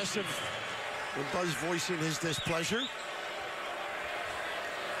 real aggressive. And Buzz voicing his displeasure.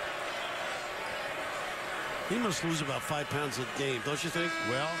 He must lose about 5 pounds a game, don't you think?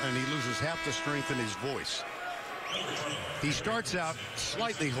 Well, and he loses half the strength in his voice. He starts out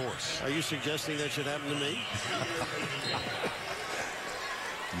slightly hoarse. Are you suggesting that should happen to me?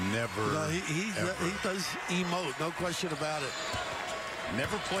 Never. No, he does emote, no question about it.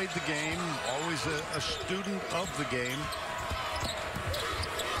 Never played the game, always a student of the game.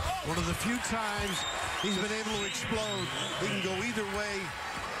 One of the few times he's been able to explode. He can go either way.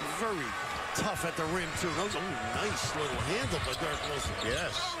 Very tough at the rim, too. Those nice little handle by Dirk Wilson.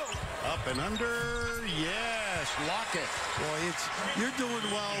 Yes. Up and under. Yes. Lock it. Boy, you're doing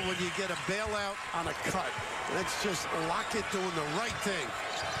well when you get a bailout on a cut. That's just Lockett doing the right thing.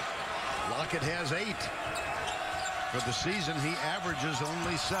 Lockett has 8. For the season, he averages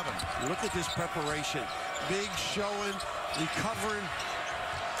only 7. Look at this preparation. Big showing, recovering.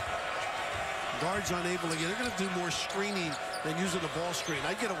 Guards unable to get. They're going to do more screening than using the ball screen.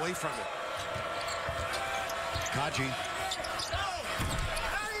 I'd get away from it. Kaji.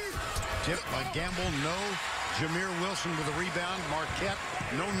 Tipped by Gamble, no. Jameer Wilson with a rebound. Marquette,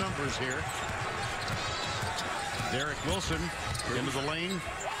 no numbers here. Derek Wilson into the lane.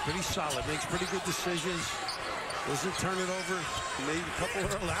 Pretty solid, makes pretty good decisions. Doesn't turn it over. Made a couple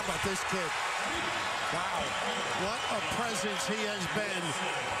early. How about this kid? Wow, what a presence he has been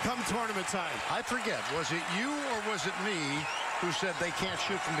come tournament time. I forget, was it you or was it me who said they can't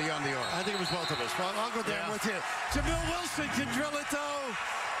shoot from beyond the arc? I think it was both of us. Well, I'll go down with you. Jameer Wilson can drill it, though.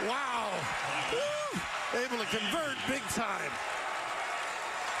 Wow. Woo. Able to convert big time.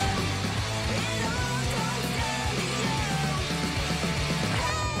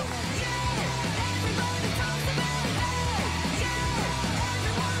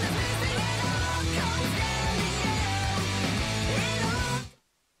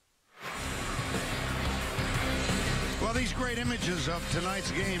 Well, these great images of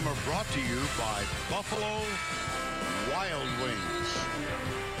tonight's game are brought to you by Buffalo Wild Wings.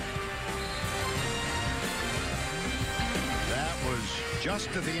 That was just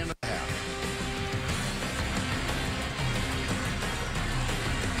at the end of the half.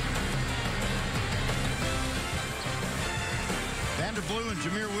 Vanderblue and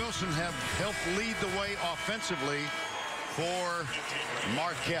Jameer Wilson have helped lead the way offensively for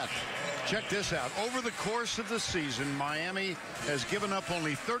Marquette. Check this out. Over the course of the season, Miami has given up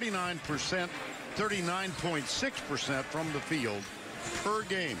only 39.6% from the field per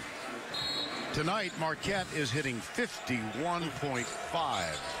game. Tonight, Marquette is hitting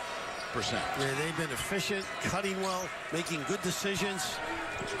 51.5%. Yeah, they've been efficient, cutting well, making good decisions.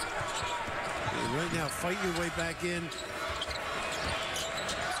 And right now, fight your way back in.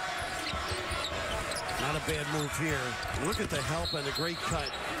 Not a bad move here. Look at the help and the great cut.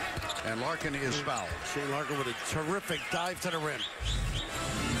 And Larkin is fouled. Shane Larkin with a terrific dive to the rim.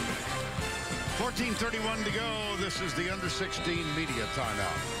 14:31 to go. This is the under-16 media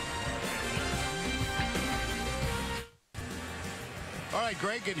timeout. All right,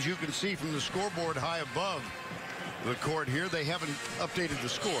 Greg, as you can see from the scoreboard high above the court here, they haven't updated the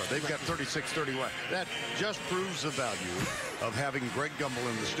score. They've got 36-31. That just proves the value of having Greg Gumbel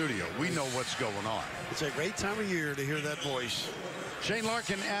in the studio. We know what's going on. It's a great time of year to hear that voice. Shane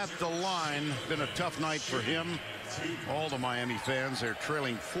Larkin at the line. Been a tough night for him. All the Miami fans, they're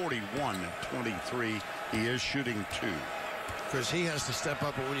trailing 41-23. He is shooting 2. Because he has to step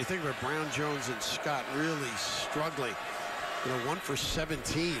up. But when you think about Brown, Jones, and Scott really struggling, 1 for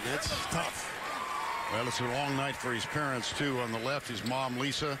 17, that's tough. Well, it's a long night for his parents, too. On the left, his mom,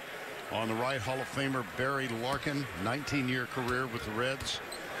 Lisa. On the right, Hall of Famer Barry Larkin, 19-year career with the Reds.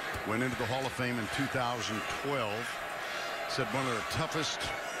 Went into the Hall of Fame in 2012. Said one of the toughest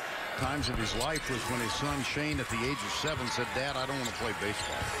times of his life was when his son Shane, at the age of 7, said, "Dad, I don't want to play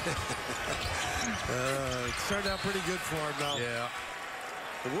baseball." It turned out pretty good for him, though. Yeah.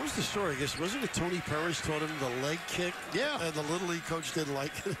 And what was the story? I guess, wasn't it Tony Perez taught him the leg kick? Yeah. And the Little League coach didn't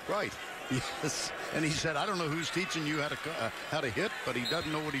like it. Right. Yes. And he said, "I don't know who's teaching you how to hit, but he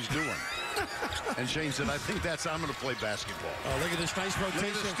doesn't know what he's doing." And Shane said, "I think I'm going to play basketball." Oh, look at this nice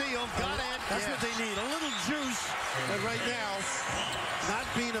rotation. Look at the steal. Got it. That's what they need. A little juice. And right now, not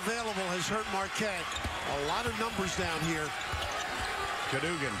being available has hurt Marquette. A lot of numbers down here.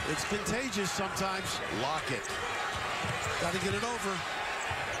 Cadogan. It's contagious sometimes. Lockett. Got to get it over.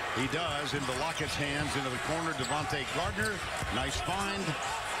 He does. Into Lockett's hands, into the corner. Devontae Gardner. Nice find.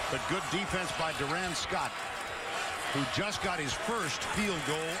 But good defense by Duran Scott, who just got his first field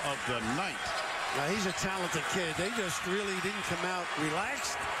goal of the night. Now, he's a talented kid. They just really didn't come out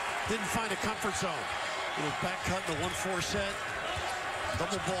relaxed. Didn't find a comfort zone. Little back cut in the 1-4 set.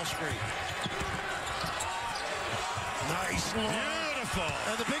 Double ball screen. Nice. Beautiful.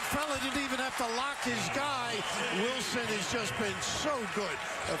 And the big fella didn't even have to lock his guy. Wilson has just been so good.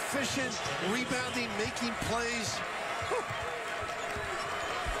 Efficient, rebounding, making plays. Whew.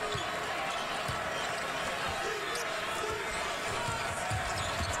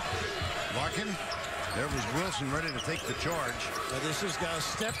 Larkin. There was Wilson ready to take the charge. Now this has got to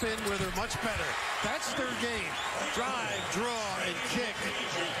step in where they're much better. That's their game. Drive, draw, and kick.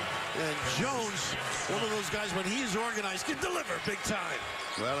 And Jones, one of those guys, when he is organized, can deliver big time.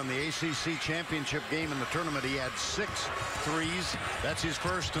 Well, in the ACC championship game in the tournament, he had 6 threes. That's his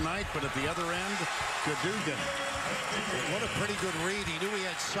first tonight, but at the other end, Cadogan. What a pretty good read. He knew he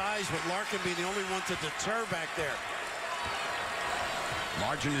had size, with Larkin being the only one to deter back there.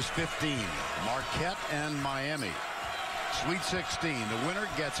 Margin is 15. Marquette and Miami Sweet 16. The winner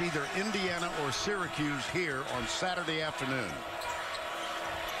gets either Indiana or Syracuse here on Saturday afternoon.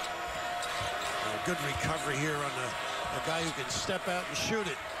 A good recovery here on a guy who can step out and shoot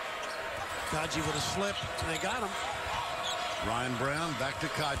it. Kaji with a slip, and they got him. Ryan Brown back to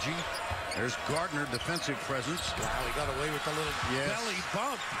Kaji. There's Gardner, defensive presence. Wow, he got away with the little belly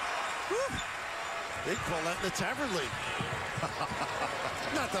bump. Woo. They'd call that in the Tavern League.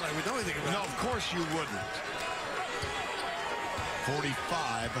 Not that I would know anything about it. No, of course you wouldn't.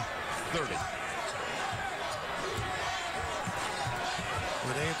 45-30.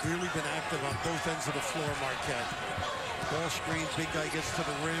 Well, they have really been active on both ends of the floor, Marquette. Ball screen, big guy gets to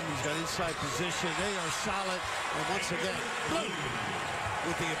the rim. He's got inside position. They are solid. And once again,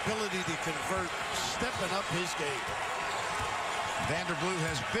 with the ability to convert, stepping up his game. Vanderblue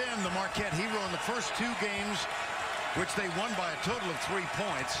has been the Marquette hero in the first 2 games, which they won by a total of 3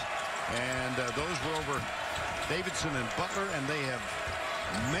 points. And those were over Davidson and Butler, and they have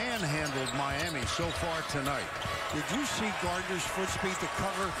manhandled Miami so far tonight. Did you see Gardner's foot speed to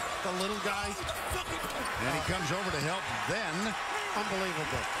cover the little guy? And he comes over to help then.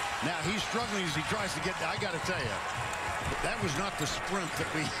 Unbelievable. Now he's struggling as he tries to get, I got to tell you, that was not the sprint that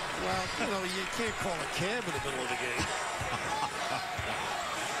we... Well, you know, you can't call a cab in the middle of the game.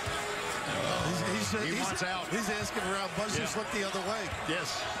 He wants out. He's asking around. Buzz just looked the other way.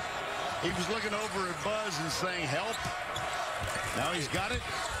 Yes. He was looking over at Buzz and saying, help. Now he's got it.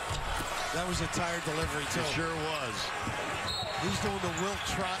 That was a tired delivery, too. It sure was. He's doing the Wilt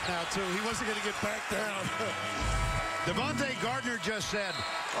trot now, too. He wasn't going to get back down. Devontae Gardner just said,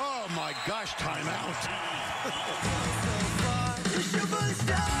 oh, my gosh, timeout.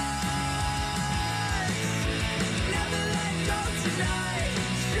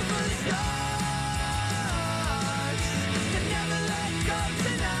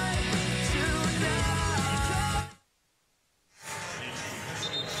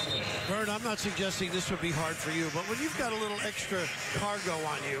 Bert, I'm not suggesting this would be hard for you, but when you've got a little extra cargo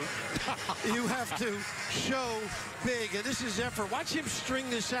on you, you have to show big, and this is effort. Watch him string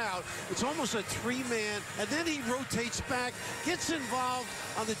this out. It's almost a 3-man, and then he rotates back, gets involved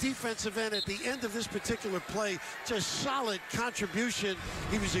on the defensive end at the end of this particular play. Just solid contribution.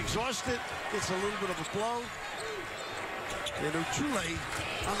 He was exhausted, gets a little bit of a blow. And Uchule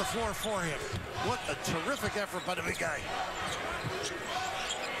on the floor for him. What a terrific effort by the big guy.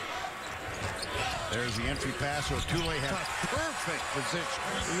 There's the entry pass. O'Toole has perfect position.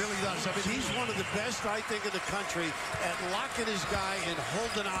 He really does. I mean, he's one of the best, I think, in the country at locking his guy and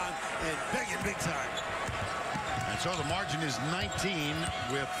holding on and begging big time. And so the margin is 19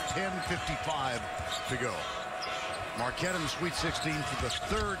 with 10:55 to go. Marquette in the Sweet 16 for the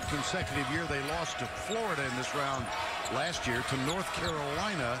 3rd consecutive year. They lost to Florida in this round last year, to North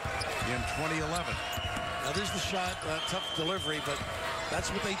Carolina in 2011. Now, there's the shot. Tough delivery, but that's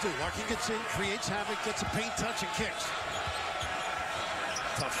what they do. Larkin gets in, creates havoc, gets a paint touch, and kicks.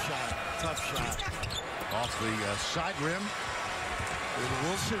 Tough shot. Tough shot. Off the side rim. And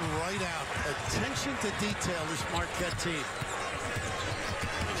Wilson right out. Attention to detail, this Marquette team.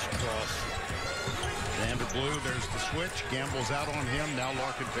 Nice cross. Vanderblue, there's the switch. Gamble's out on him. Now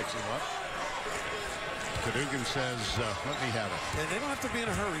Larkin picks him up. Cadogan says, let me have it. And they don't have to be in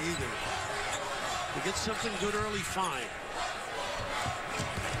a hurry either. To get something good early, fine.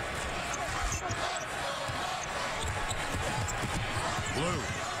 Blue.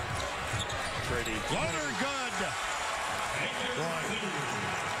 Pretty. Floater good. Boy,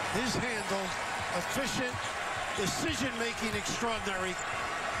 his handle, efficient, decision-making extraordinary.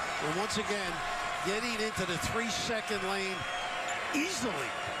 And once again, getting into the 3-second lane easily.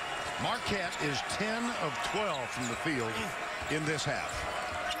 Marquette is 10 of 12 from the field in this half.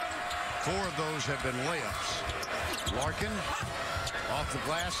 4 of those have been layups. Larkin off the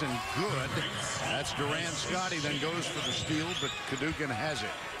glass and good. That's Durant. Scotty then goes for the steal, but Cadogan has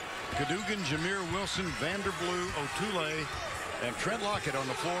it. Cadogan, Jameer Wilson, Vanderblue, O'Toole, and Trent Lockett on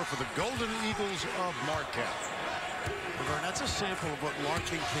the floor for the Golden Eagles of Marquette. And that's a sample of what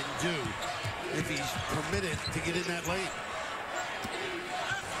Larkin can do if he's permitted to get in that lane.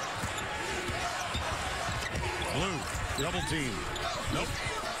 Blue, double team. Nope.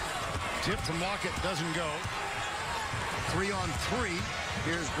 Tip from Lockett doesn't go. 3-on-3.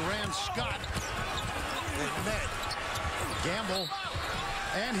 Here's Durant Scott. And met. Gamble.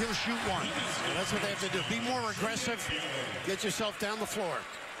 And he'll shoot one. And that's what they have to do. Be more aggressive. Get yourself down the floor.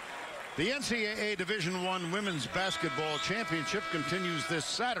 The NCAA Division I Women's Basketball Championship continues this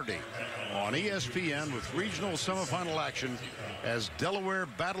Saturday on ESPN with regional semifinal action as Delaware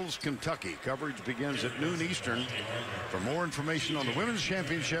battles Kentucky. Coverage begins at noon Eastern. For more information on the Women's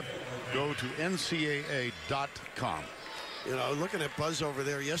Championship, go to ncaa.com. You know, looking at Buzz over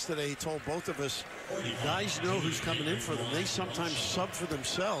there yesterday, he told both of us, guys know who's coming in for them. They sometimes sub for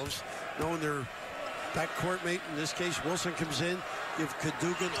themselves, knowing their backcourt mate, in this case, Wilson comes in, give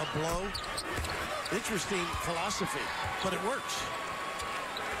Cadogan a blow. Interesting philosophy, but it works.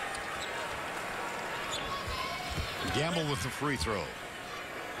 Gamble with the free throw.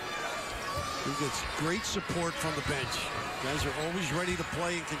 He gets great support from the bench. Guys are always ready to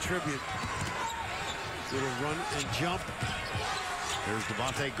play and contribute. Little run and jump. Here's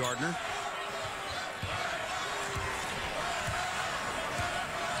Devontae Gardner.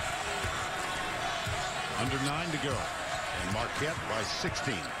 Under 9 to go. And Marquette by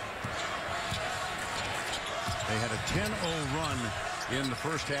 16. They had a 10-0 run in the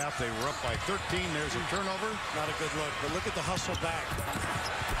first half. They were up by 13. There's a turnover. Not a good look, but look at the hustle back.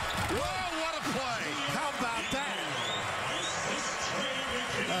 Whoa, what a play. How about that?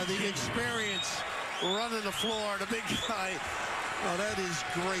 The experience running the floor, the big guy. Oh, that is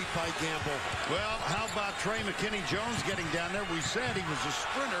great by Gamble. Well, how about Trey McKinney-Jones getting down there? We said he was a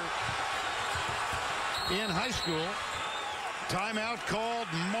sprinter in high school. Timeout called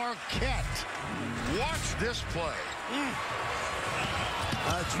Marquette. Watch this play.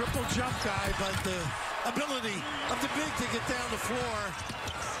 A triple jump guy, but the ability of the big to get down the floor.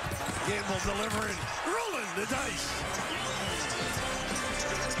 Gamble delivering, rolling the dice.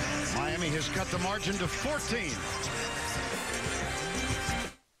 Miami has cut the margin to 14.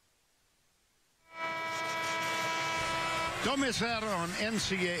 Don't miss out on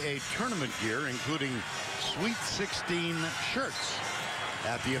NCAA tournament gear, including Sweet 16 shirts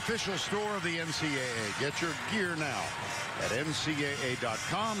at the official store of the NCAA. Get your gear now at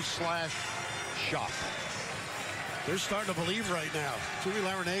ncaa.com/shop. They're starting to believe right now. Jimmy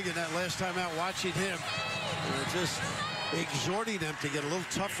Larrañaga, that last time out watching him, just exhorting them to get a little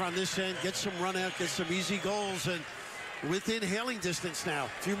tougher on this end, get some run out, get some easy goals, and within hailing distance now. A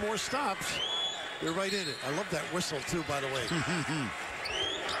few more stops. They're right in it. I love that whistle, too, by the way.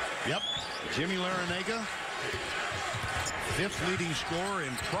 Yep. Jimmy Larrañaga, 5th leading scorer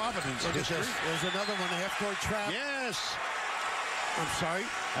in Providence history. There's another one, a half-court trap. Yes. I'm sorry.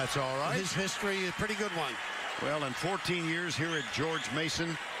 That's all right. His history, a pretty good one. Well, in 14 years here at George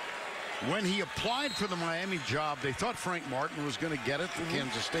Mason, when he applied for the Miami job, they thought Frank Martin was going to get it, the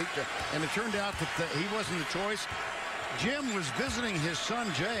Kansas State job, and it turned out that he wasn't the choice. Jim was visiting his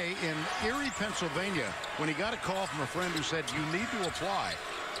son Jay in Erie, Pennsylvania, when he got a call from a friend who said, "You need to apply.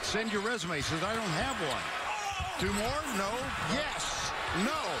 Send your resume." He says, "I don't have one." 2 more? No. Yes.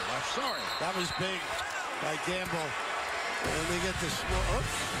 No. I'm sorry. That was big by Gamble. And they get the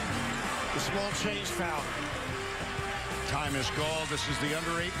small change foul. Time is called. This is the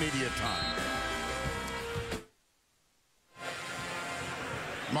under 8 media time.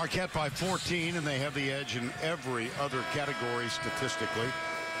 Marquette by 14, and they have the edge in every other category statistically.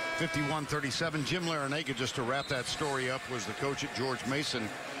 51-37. Jim Larrañaga, just to wrap that story up, was the coach at George Mason,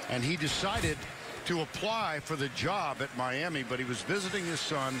 and he decided to apply for the job at Miami, but he was visiting his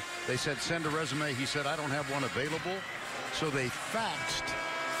son. They said, "Send a resume." He said, "I don't have one available." So they faxed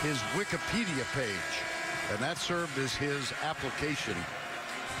his Wikipedia page, and that served as his application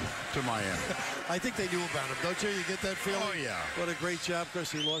to Miami. I think they knew about him, don't you? You get that feeling? Oh, yeah. What a great job,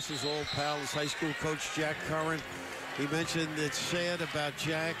 because he lost his old pal, his high school coach, Jack Curran. He mentioned it's sad about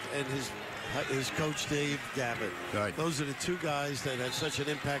Jack and his coach, Dave Gavitt. Right. Those are the 2 guys that had such an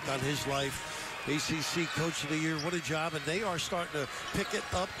impact on his life. ACC Coach of the Year, what a job, and they are starting to pick it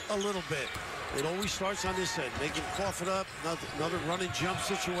up a little bit. It always starts on this end. They can cough it up, another run and jump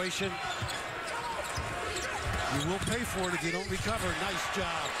situation. You will pay for it if you don't recover. Nice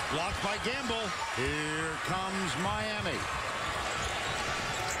job. Blocked by Gamble. Here comes Miami.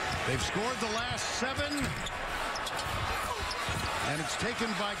 They've scored the last 7. And it's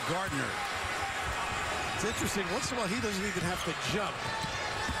taken by Gardner. It's interesting. Once in a while, he doesn't even have to jump.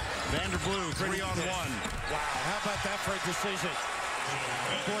 Vanderblue, 3-on-1. Wow, how about that for a decision?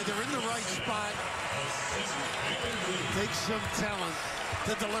 Boy, they're in the right spot. Takes some talent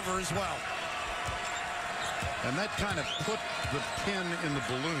to deliver as well. And that kind of put the pin in the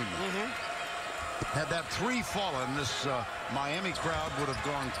balloon. Had that 3 fallen, this Miami crowd would have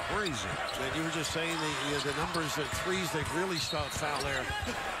gone crazy. And you were just saying the numbers of 3s, they've really started foul there.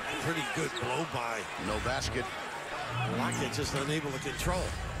 Pretty good blow by. No basket. Lockett just unable to control.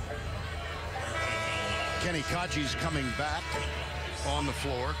 Kenny Kaji's coming back on the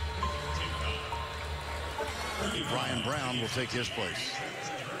floor. Brian Brown will take his place.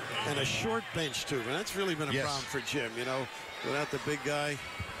 And a short bench, too. And that's really been a problem for Jim, you know, without the big guy.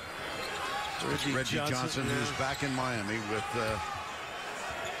 Reggie Johnson, who's back in Miami with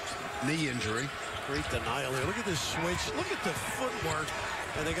knee injury. Great denial here. Look at this switch. Look at the footwork.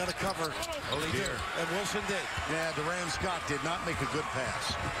 And they got to cover. Oh, dear. And Wilson did. Yeah, Duran Scott did not make a good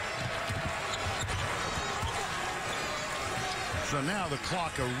pass. So now the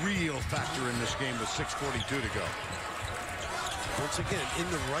clock a real factor in this game with 6:42 to go. Once again, in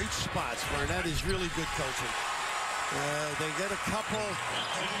the right spots. Barnett is really good coaching. They get a couple,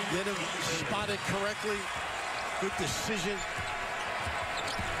 get him spotted correctly. Good decision.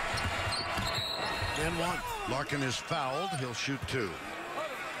 And one. Larkin is fouled. He'll shoot 2.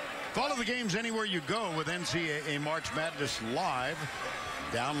 Follow the games anywhere you go with NCAA March Madness Live.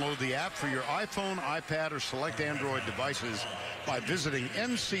 Download the app for your iPhone, iPad, or select Android devices by visiting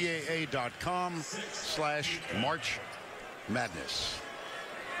ncaa.com/MarchMadness.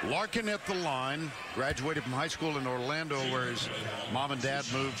 Larkin at the line, graduated from high school in Orlando where his mom and dad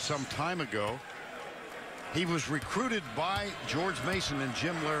moved some time ago. He was recruited by George Mason and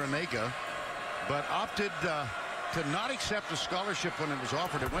Jim Larinaga, but opted to not accept a scholarship when it was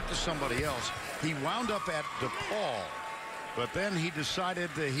offered. It went to somebody else. He wound up at DePaul, but then he decided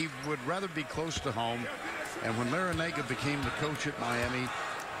that he would rather be close to home. And when Larinaga became the coach at Miami,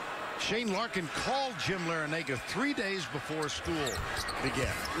 Shane Larkin called Jim Larinaga 3 days before school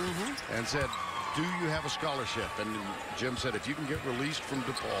began and said, do you have a scholarship? And Jim said, if you can get released from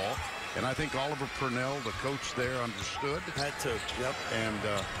DePaul. And I think Oliver Purnell, the coach there, understood. Had to, yep. And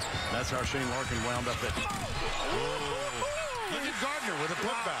that's how Shane Larkin wound up at. Look at Gardner with a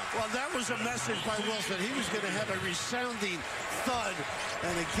putback. Well, that was a message by Wilson. He was going to have a resounding thud.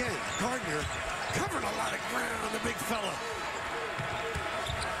 And again, Gardner covered a lot of ground, the big fella.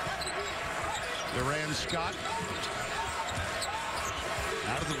 Duran Scott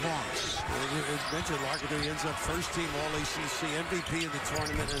out of the Bronx. As mentioned, Larkin, he ends up first team All-ACC, MVP in the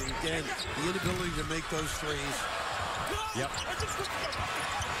tournament, and again, the inability to make those threes. Yep.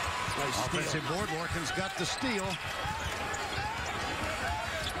 Nice offensive steal. board. Larkin's got the steal.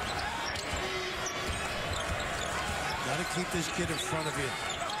 Got to keep this kid in front of you.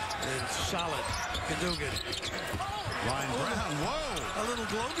 And solid. Cadogan. Ryan Brown. Whoa! A little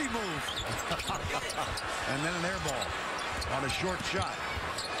globy move. And then an air ball on a short shot.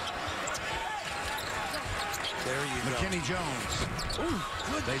 There you go. McKinney Jones. Ooh,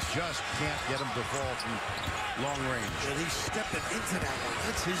 good. They just can't get him to fall from long range. And he's stepping into that one.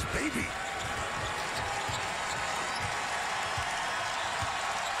 That's his baby.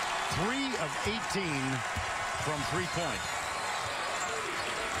 3 of 18 from 3-point.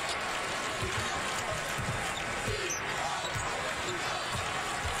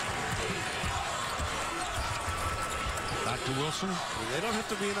 Back to Wilson. They don't have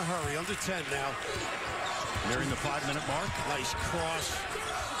to be in a hurry. Under 10 now. Nearing the 5-minute mark. Nice cross.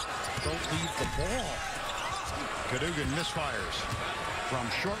 Don't leave the ball. Cadogan misfires from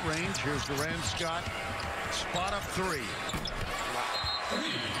short range. Here's Duran Scott. Spot up 3.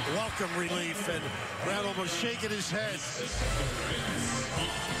 Welcome relief, and Brown almost shaking his head.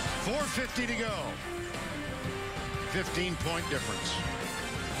 4:50 to go. 15-point difference.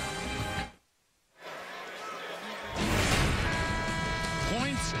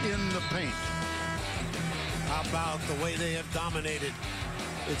 Points in the paint. How about the way they have dominated?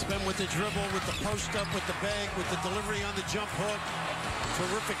 It's been with the dribble, with the post up, with the bag, with the delivery on the jump hook.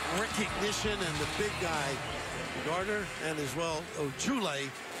 Terrific recognition, and the big guy, Gardner, and as well Ojule,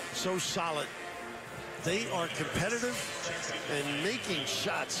 so solid. They are competitive, and making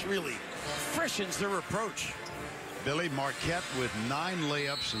shots really freshens their approach. Billy, Marquette with 9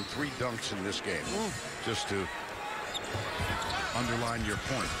 layups and 3 dunks in this game. Just to underline your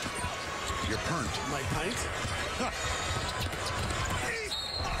point. Your punt. My pint.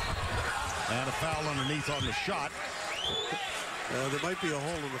 And a foul underneath on the shot. There might be a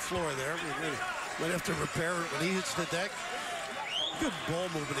hole in the floor there. Might have to repair it when he hits the deck. Good ball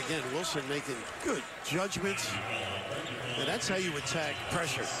movement again. Wilson making good judgments. And that's how you attack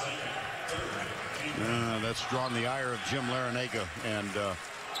pressure. That's drawn the ire of Jim Larinaga, and a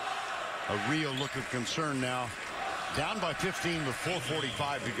real look of concern now. Down by 15 with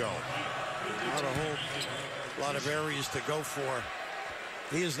 4:45 to go. Not a whole lot of areas to go for.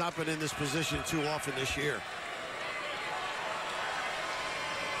 He has not been in this position too often this year.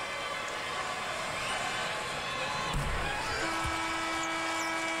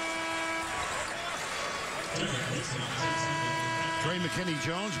 Trey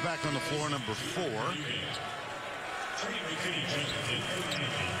McKinney-Jones back on the floor, number 4.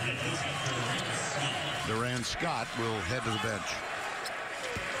 Duran Scott will head to the bench.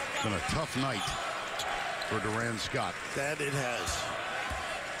 It's been a tough night for Duran Scott. That it has.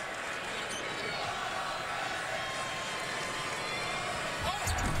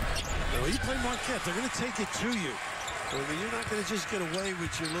 No, Well, you play Marquette, they're going to take it to you. I mean, you're not going to just get away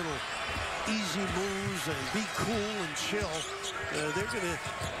with your little easy moves and be cool and chill. They're going to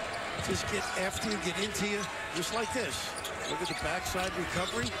just get after you, get into you, just like this. Look at the backside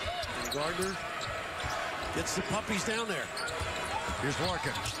recovery. And Gardner gets the puppies down there. Here's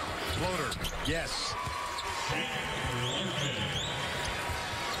Larkin. Floater. Yes.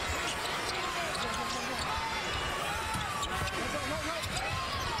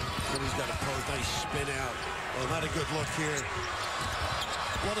 He's got a nice spin out. Oh, not a good look here.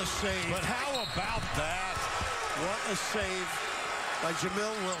 What a save. But how about that? What a save by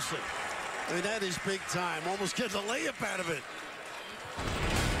Jamil Wilson. I mean, that is big time. Almost gets a layup out of it.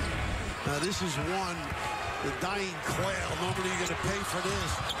 Now, this is one, the dying quail. Normally you're going to pay for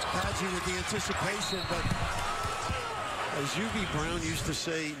this. Hadji with the anticipation, but as UB Brown used to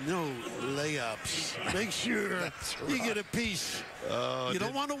say, no layups. Make sure you get a piece. You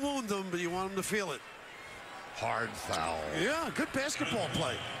don't want to wound them, but you want them to feel it. Hard foul. Yeah, good basketball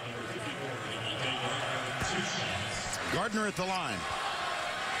play. Gardner at the line.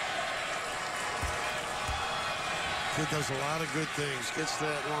 Kid does a lot of good things. Gets to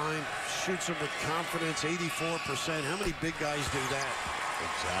that line, shoots them with confidence, 84%. How many big guys do that?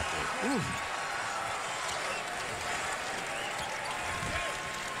 Exactly. Ooh.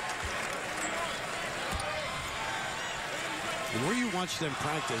 The more you watch them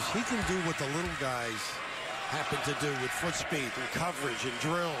practice, he can do what the little guys happen to do with foot speed and coverage and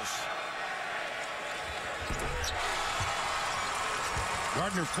drills.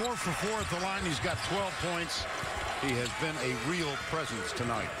 Gardner 4 for 4 at the line. He's got 12 points. He has been a real presence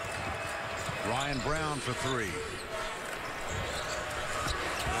tonight. Ryan Brown for 3. A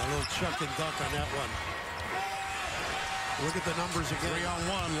little chuck and duck on that one. Look at the numbers again.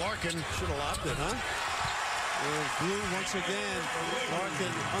 3-on-1. Larkin. Should have lobbed it, huh? Blue once again.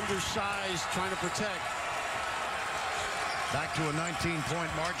 Larkin undersized, trying to protect. Back to a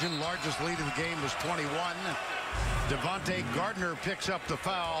 19-point margin. Largest lead of the game was 21. Devontae Gardner picks up the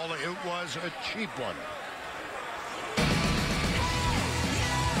foul. It was a cheap one.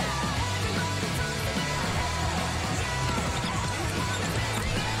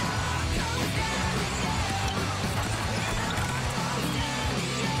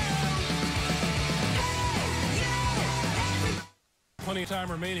 Plenty of time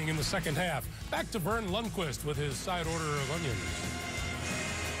remaining in the second half. Back to Vern Lundquist with his side order of onions.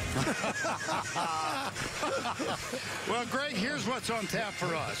 Well, Greg, here's what's on tap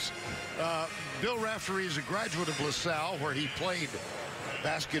for us. Bill Raftery is a graduate of LaSalle, where he played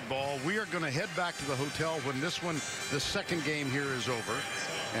basketball. We are going to head back to the hotel when the second game here is over,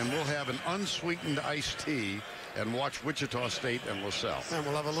 and we'll have an unsweetened iced tea and watch Wichita State and LaSalle. And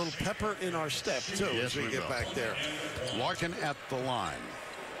we'll have a little pepper in our step, too, yes, as we get back there. Larkin at the line.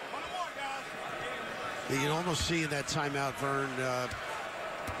 You can almost see in that timeout, Vern,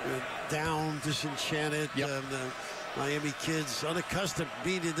 down, disenchanted. Yep. The Miami kids unaccustomed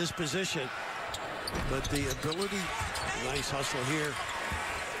being in this position. But the ability, nice hustle here.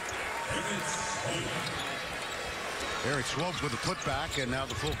 Eric Swope with the putback, and now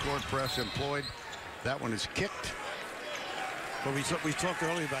the full court press employed. That one is kicked. But we talked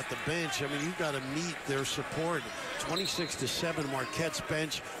earlier about the bench. I mean, you've got to meet their support. 26-7 Marquette's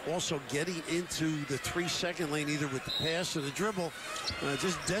bench. Also getting into the 3-second lane, either with the pass or the dribble.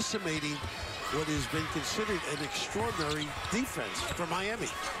 Just decimating what has been considered an extraordinary defense for Miami.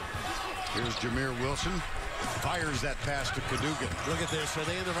 Here's Jameer Wilson. Fires that pass to Cadogan. Look at this. Are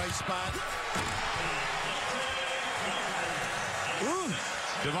they in the right spot? Ooh.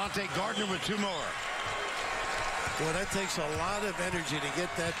 Devontae Gardner with 2 more. Boy, that takes a lot of energy to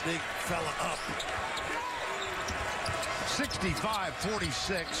get that big fella up.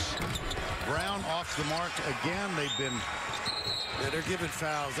 65-46. Brown off the mark again. They've been... Yeah, they're giving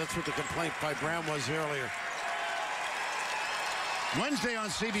fouls. That's what the complaint by Brown was earlier. Wednesday on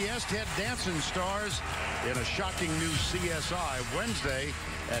CBS, Ted Danson stars in a shocking new CSI. Wednesday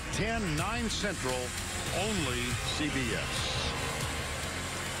at 10, 9 Central, only CBS.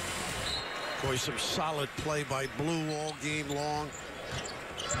 Boy, some solid play by Blue all game long.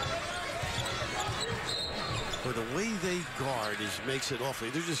 But the way they guard makes it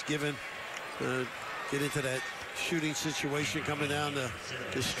awfully. They're just giving, get into that shooting situation coming down the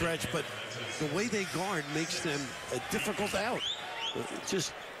stretch. But the way they guard makes them a difficult out.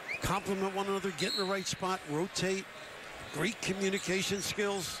 Just complement one another, get in the right spot, rotate, great communication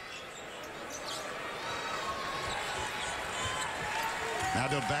skills. Now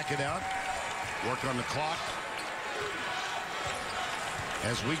they'll back it out. Work on the clock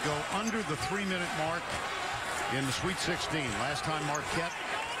as we go under the 3-minute mark in the Sweet 16. Last time Marquette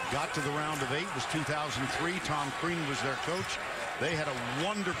got to the round of 8 was 2003. Tom Crean was their coach. They had a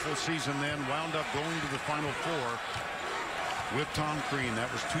wonderful season then, wound up going to the Final Four with Tom Crean.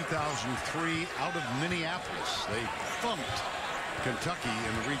 That was 2003 out of Minneapolis. They thumped Kentucky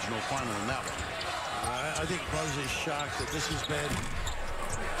in the regional final in that one. I think Buzz is shocked that this has been.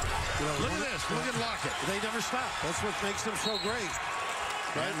 You know, look at this. Look at Lockett. They never stop. That's what makes them so great.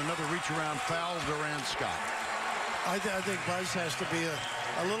 Right? And another reach-around foul, Durant-Scott. I think Buzz has to be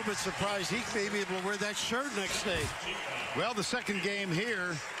a little bit surprised. He may be able to wear that shirt next day. Well, the second game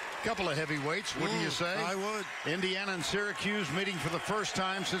here, a couple of heavyweights, wouldn't you say? I would. Indiana and Syracuse meeting for the first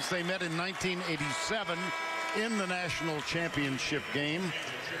time since they met in 1987 in the national championship game.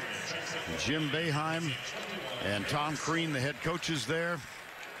 Jim Boeheim and Tom Crean, the head coaches there.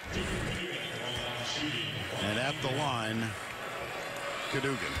 And at the line,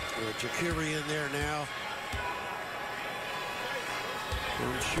 Cadogan. Jakiri in there now.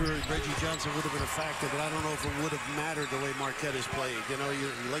 I'm sure Reggie Johnson would have been a factor, but I don't know if it would have mattered the way Marquette is playing. You know, you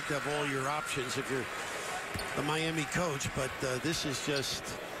like to have all your options if you're the Miami coach, but this is just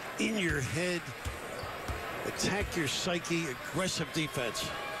in your head, attack your psyche, aggressive defense.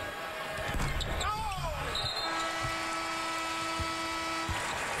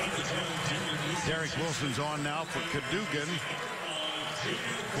 Derek Wilson's on now for Cadogan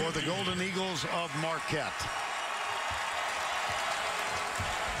for the Golden Eagles of Marquette.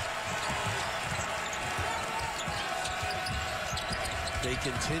 They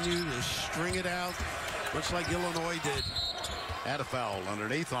continue to string it out, much like Illinois did. Add a foul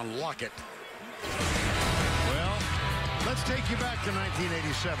underneath on Lockett. Well, let's take you back to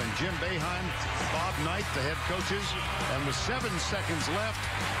 1987. Jim Boeheim, Bob Knight, the head coaches, and with 7 seconds left,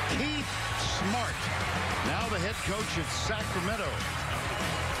 Keith Smart, now the head coach of Sacramento.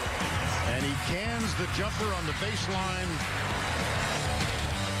 And he cans the jumper on the baseline.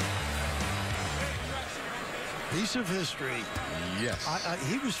 Piece of history. Yes.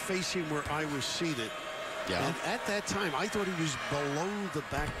 He was facing where I was seated. Yeah. And at that time, I thought he was below the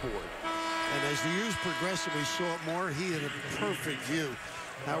backboard. And as the years progressed and we saw it more, he had a perfect view.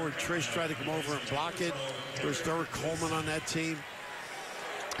 Howard Trish tried to come over and block it. There was Derek Coleman on that team.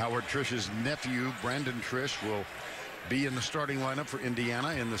 Howard Trish's nephew, Brandon Trish, will be in the starting lineup for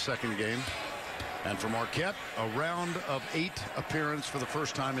Indiana in the second game. And for Marquette, a round of 8 appearance for the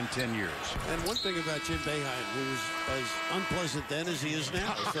first time in 10 years. And one thing about Jim Boeheim, who was as unpleasant then as he is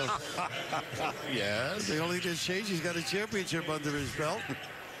now. So yes. The only thing that's changed, he's got a championship under his belt.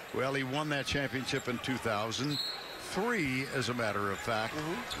 Well, he won that championship in 2003, as a matter of fact,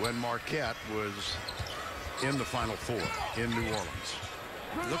 when Marquette was in the Final Four in New Orleans.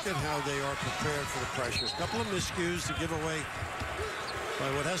 Look at how they are prepared for the pressure. A couple of miscues to give away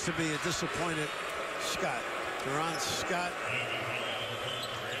by what has to be a disappointed Scott. They're on Scott.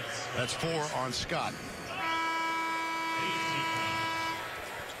 That's 4 on Scott.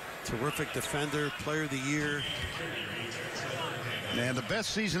 Terrific defender, player of the year. And the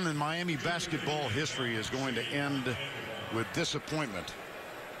best season in Miami basketball history is going to end with disappointment,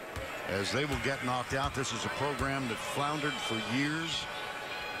 as they will get knocked out. This is a program that floundered for years.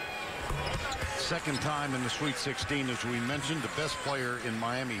 Second time in the Sweet 16, as we mentioned, the best player in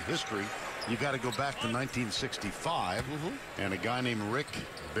Miami history. You got to go back to 1965 and a guy named Rick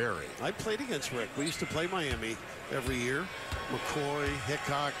Barry. I played against Rick. We used to play Miami every year. McCoy,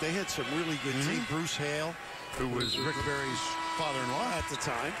 Hickok, they had some really good team. Bruce Hale, who was Rick Barry's father-in-law at the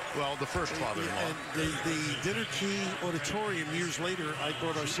time. Well, the first father-in-law. And the Dinner Key Auditorium years later, I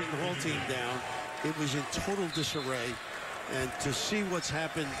brought our Seton Hall team down. It was in total disarray. And to see what's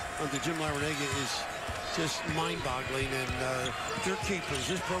happened under Jim Larrañaga is just mind-boggling. And they're keepers.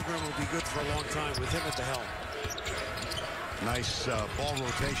 This program will be good for a long time with him at the helm. Nice ball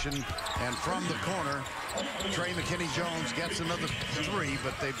rotation. And from the corner, Trey McKinney-Jones gets another 3,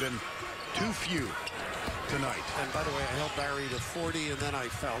 but they've been too few tonight. And by the way, I held Barry to 40, and then I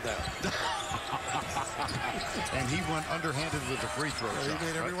fouled out. And he went underhanded with the free throws. Well, he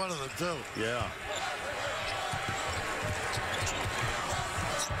made every one of them, too. Yeah.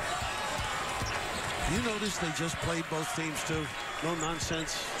 You notice they just played both teams, too. No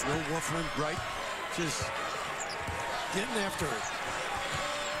nonsense, no woofing. Right. Just getting after it.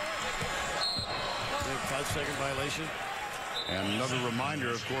 5-second violation. And another reminder,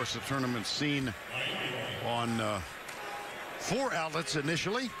 of course, the tournament's seen on 4 outlets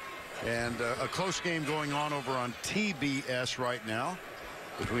initially. And a close game going on over on TBS right now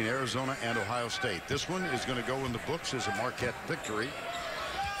between Arizona and Ohio State. This one is going to go in the books as a Marquette victory.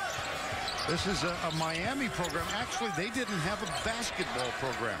 This is a Miami program. Actually, they didn't have a basketball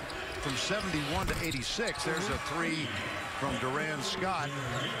program from 71 to 86. There's a three from Duran Scott.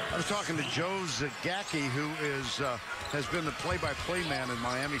 I was talking to Joe Zagacki, who has been the play-by-play man in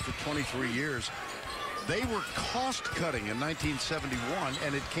Miami for 23 years. They were cost-cutting in 1971,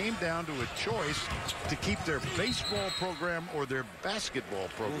 and it came down to a choice to keep their baseball program or their basketball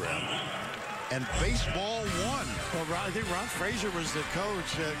program. And baseball won. Well, I think Ron Frazier was the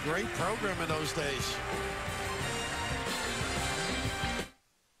coach. A great program in those days.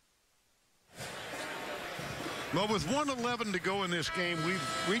 Well, with 1:11 to go in this game,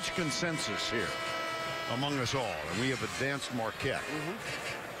 we've reached consensus here among us all, and we have advanced Marquette.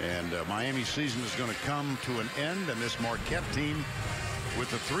 And Miami's season is going to come to an end, and this Marquette team with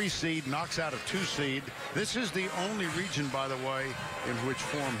the 3 seed knocks out a 2 seed. This is the only region, by the way, in which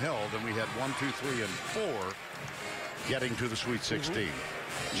form held, and we had 1, 2, 3, and 4 getting to the Sweet 16.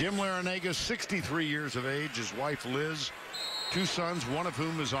 Jim Larinaga, 63 years of age, his wife Liz, 2 sons, one of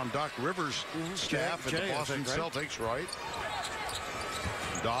whom is on Doc Rivers' staff at the Boston Celtics, right?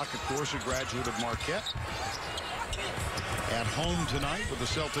 Doc, of course, a graduate of Marquette. At home tonight with the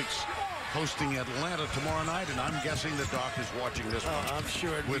Celtics hosting Atlanta tomorrow night, and I'm guessing that Doc is watching this one. I'm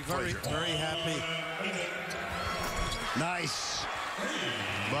sure it'd with be very, very happy. Nice,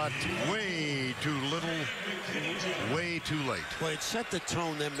 but way too little, way too late. Well, it set the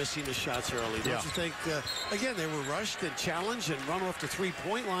tone, them missing the shots early. Don't you think? Again, they were rushed and challenged and run off the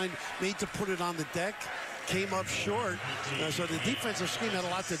three-point line, made to put it on the deck, came up short. So the defensive scheme had a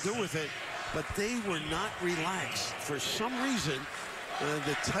lot to do with it, but they were not relaxed. For some reason,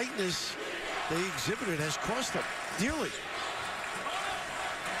 the tightness they exhibited has cost them dearly.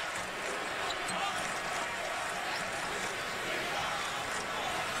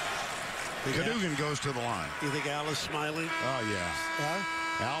 Cadogan goes to the line. You think Al is smiling? Oh, yeah. Huh?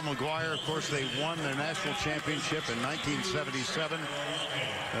 Al McGuire, of course, they won their national championship in 1977.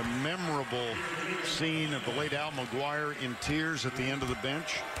 A memorable scene of the late Al McGuire in tears at the end of the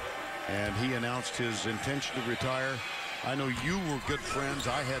bench. And he announced his intention to retire. I know you were good friends.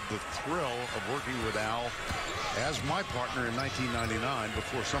 I had the thrill of working with Al as my partner in 1999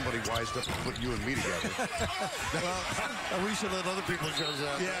 before somebody wised up to put you and me together. Well, we should let other people's shows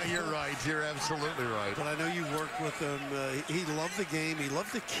out. Yeah, you're right. You're absolutely right. But I know you worked with him. He loved the game. He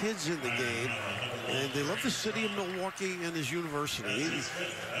loved the kids in the game. And they loved the city of Milwaukee and his university.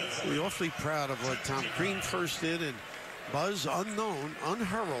 We're awfully proud of what Tom Crean first did. And Buzz, unknown,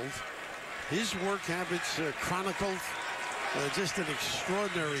 unheralded, his work habits chronicled. Just an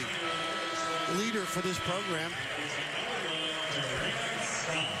extraordinary leader for this program.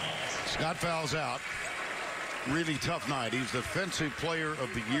 Scott fouls out. Really tough night. He's Defensive Player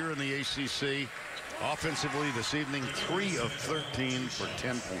of the Year in the ACC. Offensively this evening, 3 of 13 for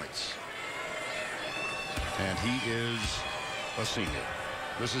 10 points. And he is a senior.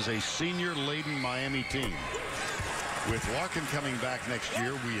 This is a senior-laden Miami team. With Larkin coming back next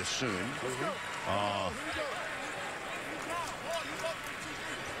year, we assume.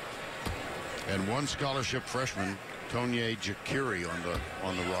 And one scholarship freshman, Tonye Jakiri,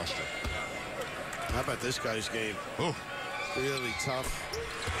 on the roster. How about this guy's game? Oh, really tough.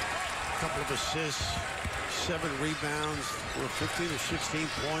 A couple of assists, 7 rebounds, 15 or 16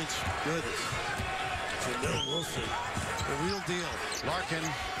 points. Goodness. Jamil Wilson, the real deal. Larkin,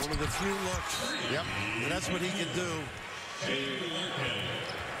 one of the few looks. Yep. And that's what he can do.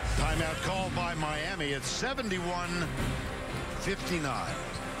 Timeout called by Miami at 71-59.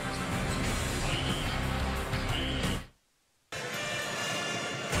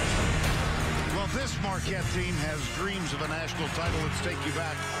 Well, this Marquette team has dreams of a national title. Let's take you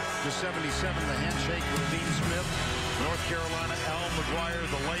back to 77, the handshake with Dean Smith. North Carolina, Al McGuire,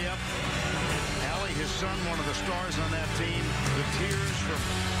 the layup. Allie, his son, one of the stars on that team. The tears from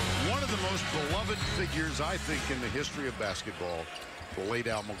one of the most beloved figures, I think, in the history of basketball, the late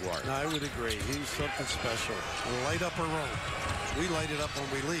Al McGuire. I would agree. He's something special. Light up our room. We light it up when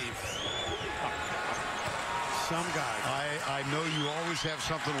we leave. Some guy. I know you always have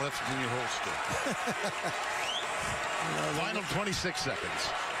something left in your holster. Final 26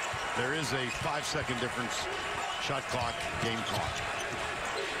 seconds. There is a 5-second difference. Shot clock, game clock.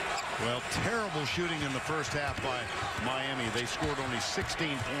 Well, terrible shooting in the first half by Miami. They scored only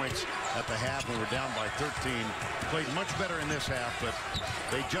 16 points at the half and were down by 13. Played much better in this half, but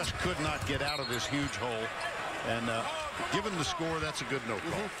they just could not get out of this huge hole. And given the score, that's a good no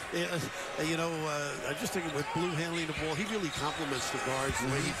call. You know, I'm just thinking with Blue handling the ball, he really compliments the guards, the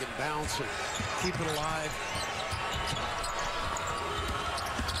way he can bounce and keep it alive.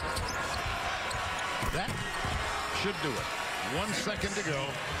 That should do it. 1 second to go.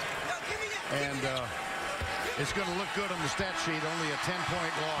 And it's going to look good on the stat sheet, only a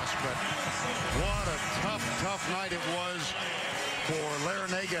 10-point loss. But what a tough night it was for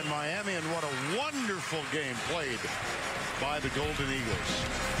Larranaga and Miami, and what a wonderful game played by the Golden Eagles.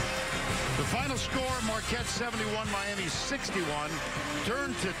 The final score, Marquette 71, Miami 61.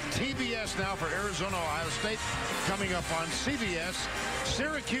 Turn to TBS now for Arizona, Ohio State. Coming up on CBS,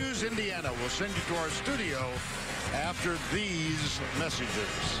 Syracuse, Indiana. We'll send you to our studio after these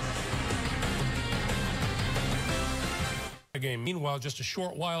messages. Game. Meanwhile, just a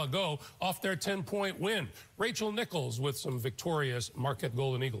short while ago, off their 10-point win, Rachel Nichols with some victorious Marquette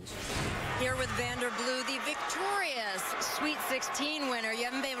Golden Eagles. Here with Vander Blue, the victorious Sweet 16 winner. You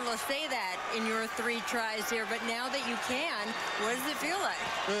haven't been able to say that in your 3 tries here, but now that you can, what does it feel like?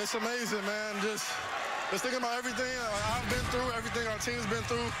 It's amazing, man. Just thinking about everything I've been through, everything our team's been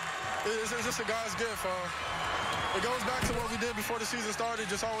through. It's just a God's gift. It goes back to what we did before the season started,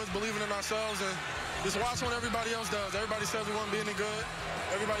 just always believing in ourselves and just watching what everybody else does. Everybody says we won't be any good.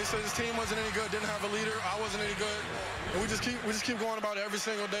 Everybody says this team wasn't any good, didn't have a leader. I wasn't any good. And we just keep going about it every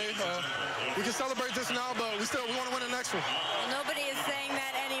single day. We can celebrate this now, but we want to win the next one. Well, nobody is saying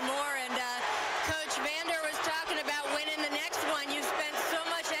that anymore. And Coach Vander was talking about winning the next one. You've spent so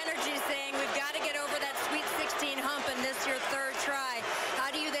much energy saying we've got to get over that Sweet 16 hump, and this your 3rd try.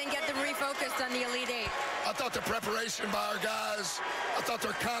 How do you then get them refocused on the Elite 8? I thought the preparation by our guys, I thought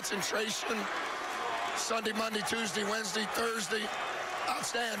their concentration, Sunday, Monday, Tuesday, Wednesday, Thursday,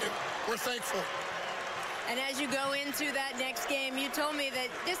 outstanding. We're thankful. And as you go into that next game, you told me that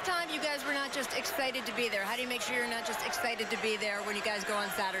this time you guys were not just excited to be there. How do you make sure you're not just excited to be there when you guys go on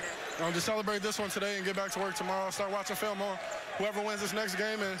Saturday? Just celebrate this one today and get back to work tomorrow. Start watching film on whoever wins this next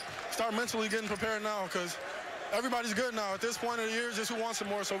game and start mentally getting prepared now, because everybody's good now. At this point of the year, it's just who wants it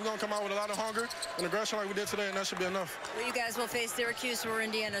more. So we're going to come out with a lot of hunger and aggression like we did today, and that should be enough. Well, you guys will face Syracuse or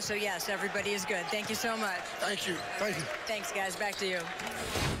Indiana, so yes, everybody is good. Thank you so much. Thank you. Thank you. Thanks, guys. Back to you.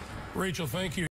 Rachel, thank you.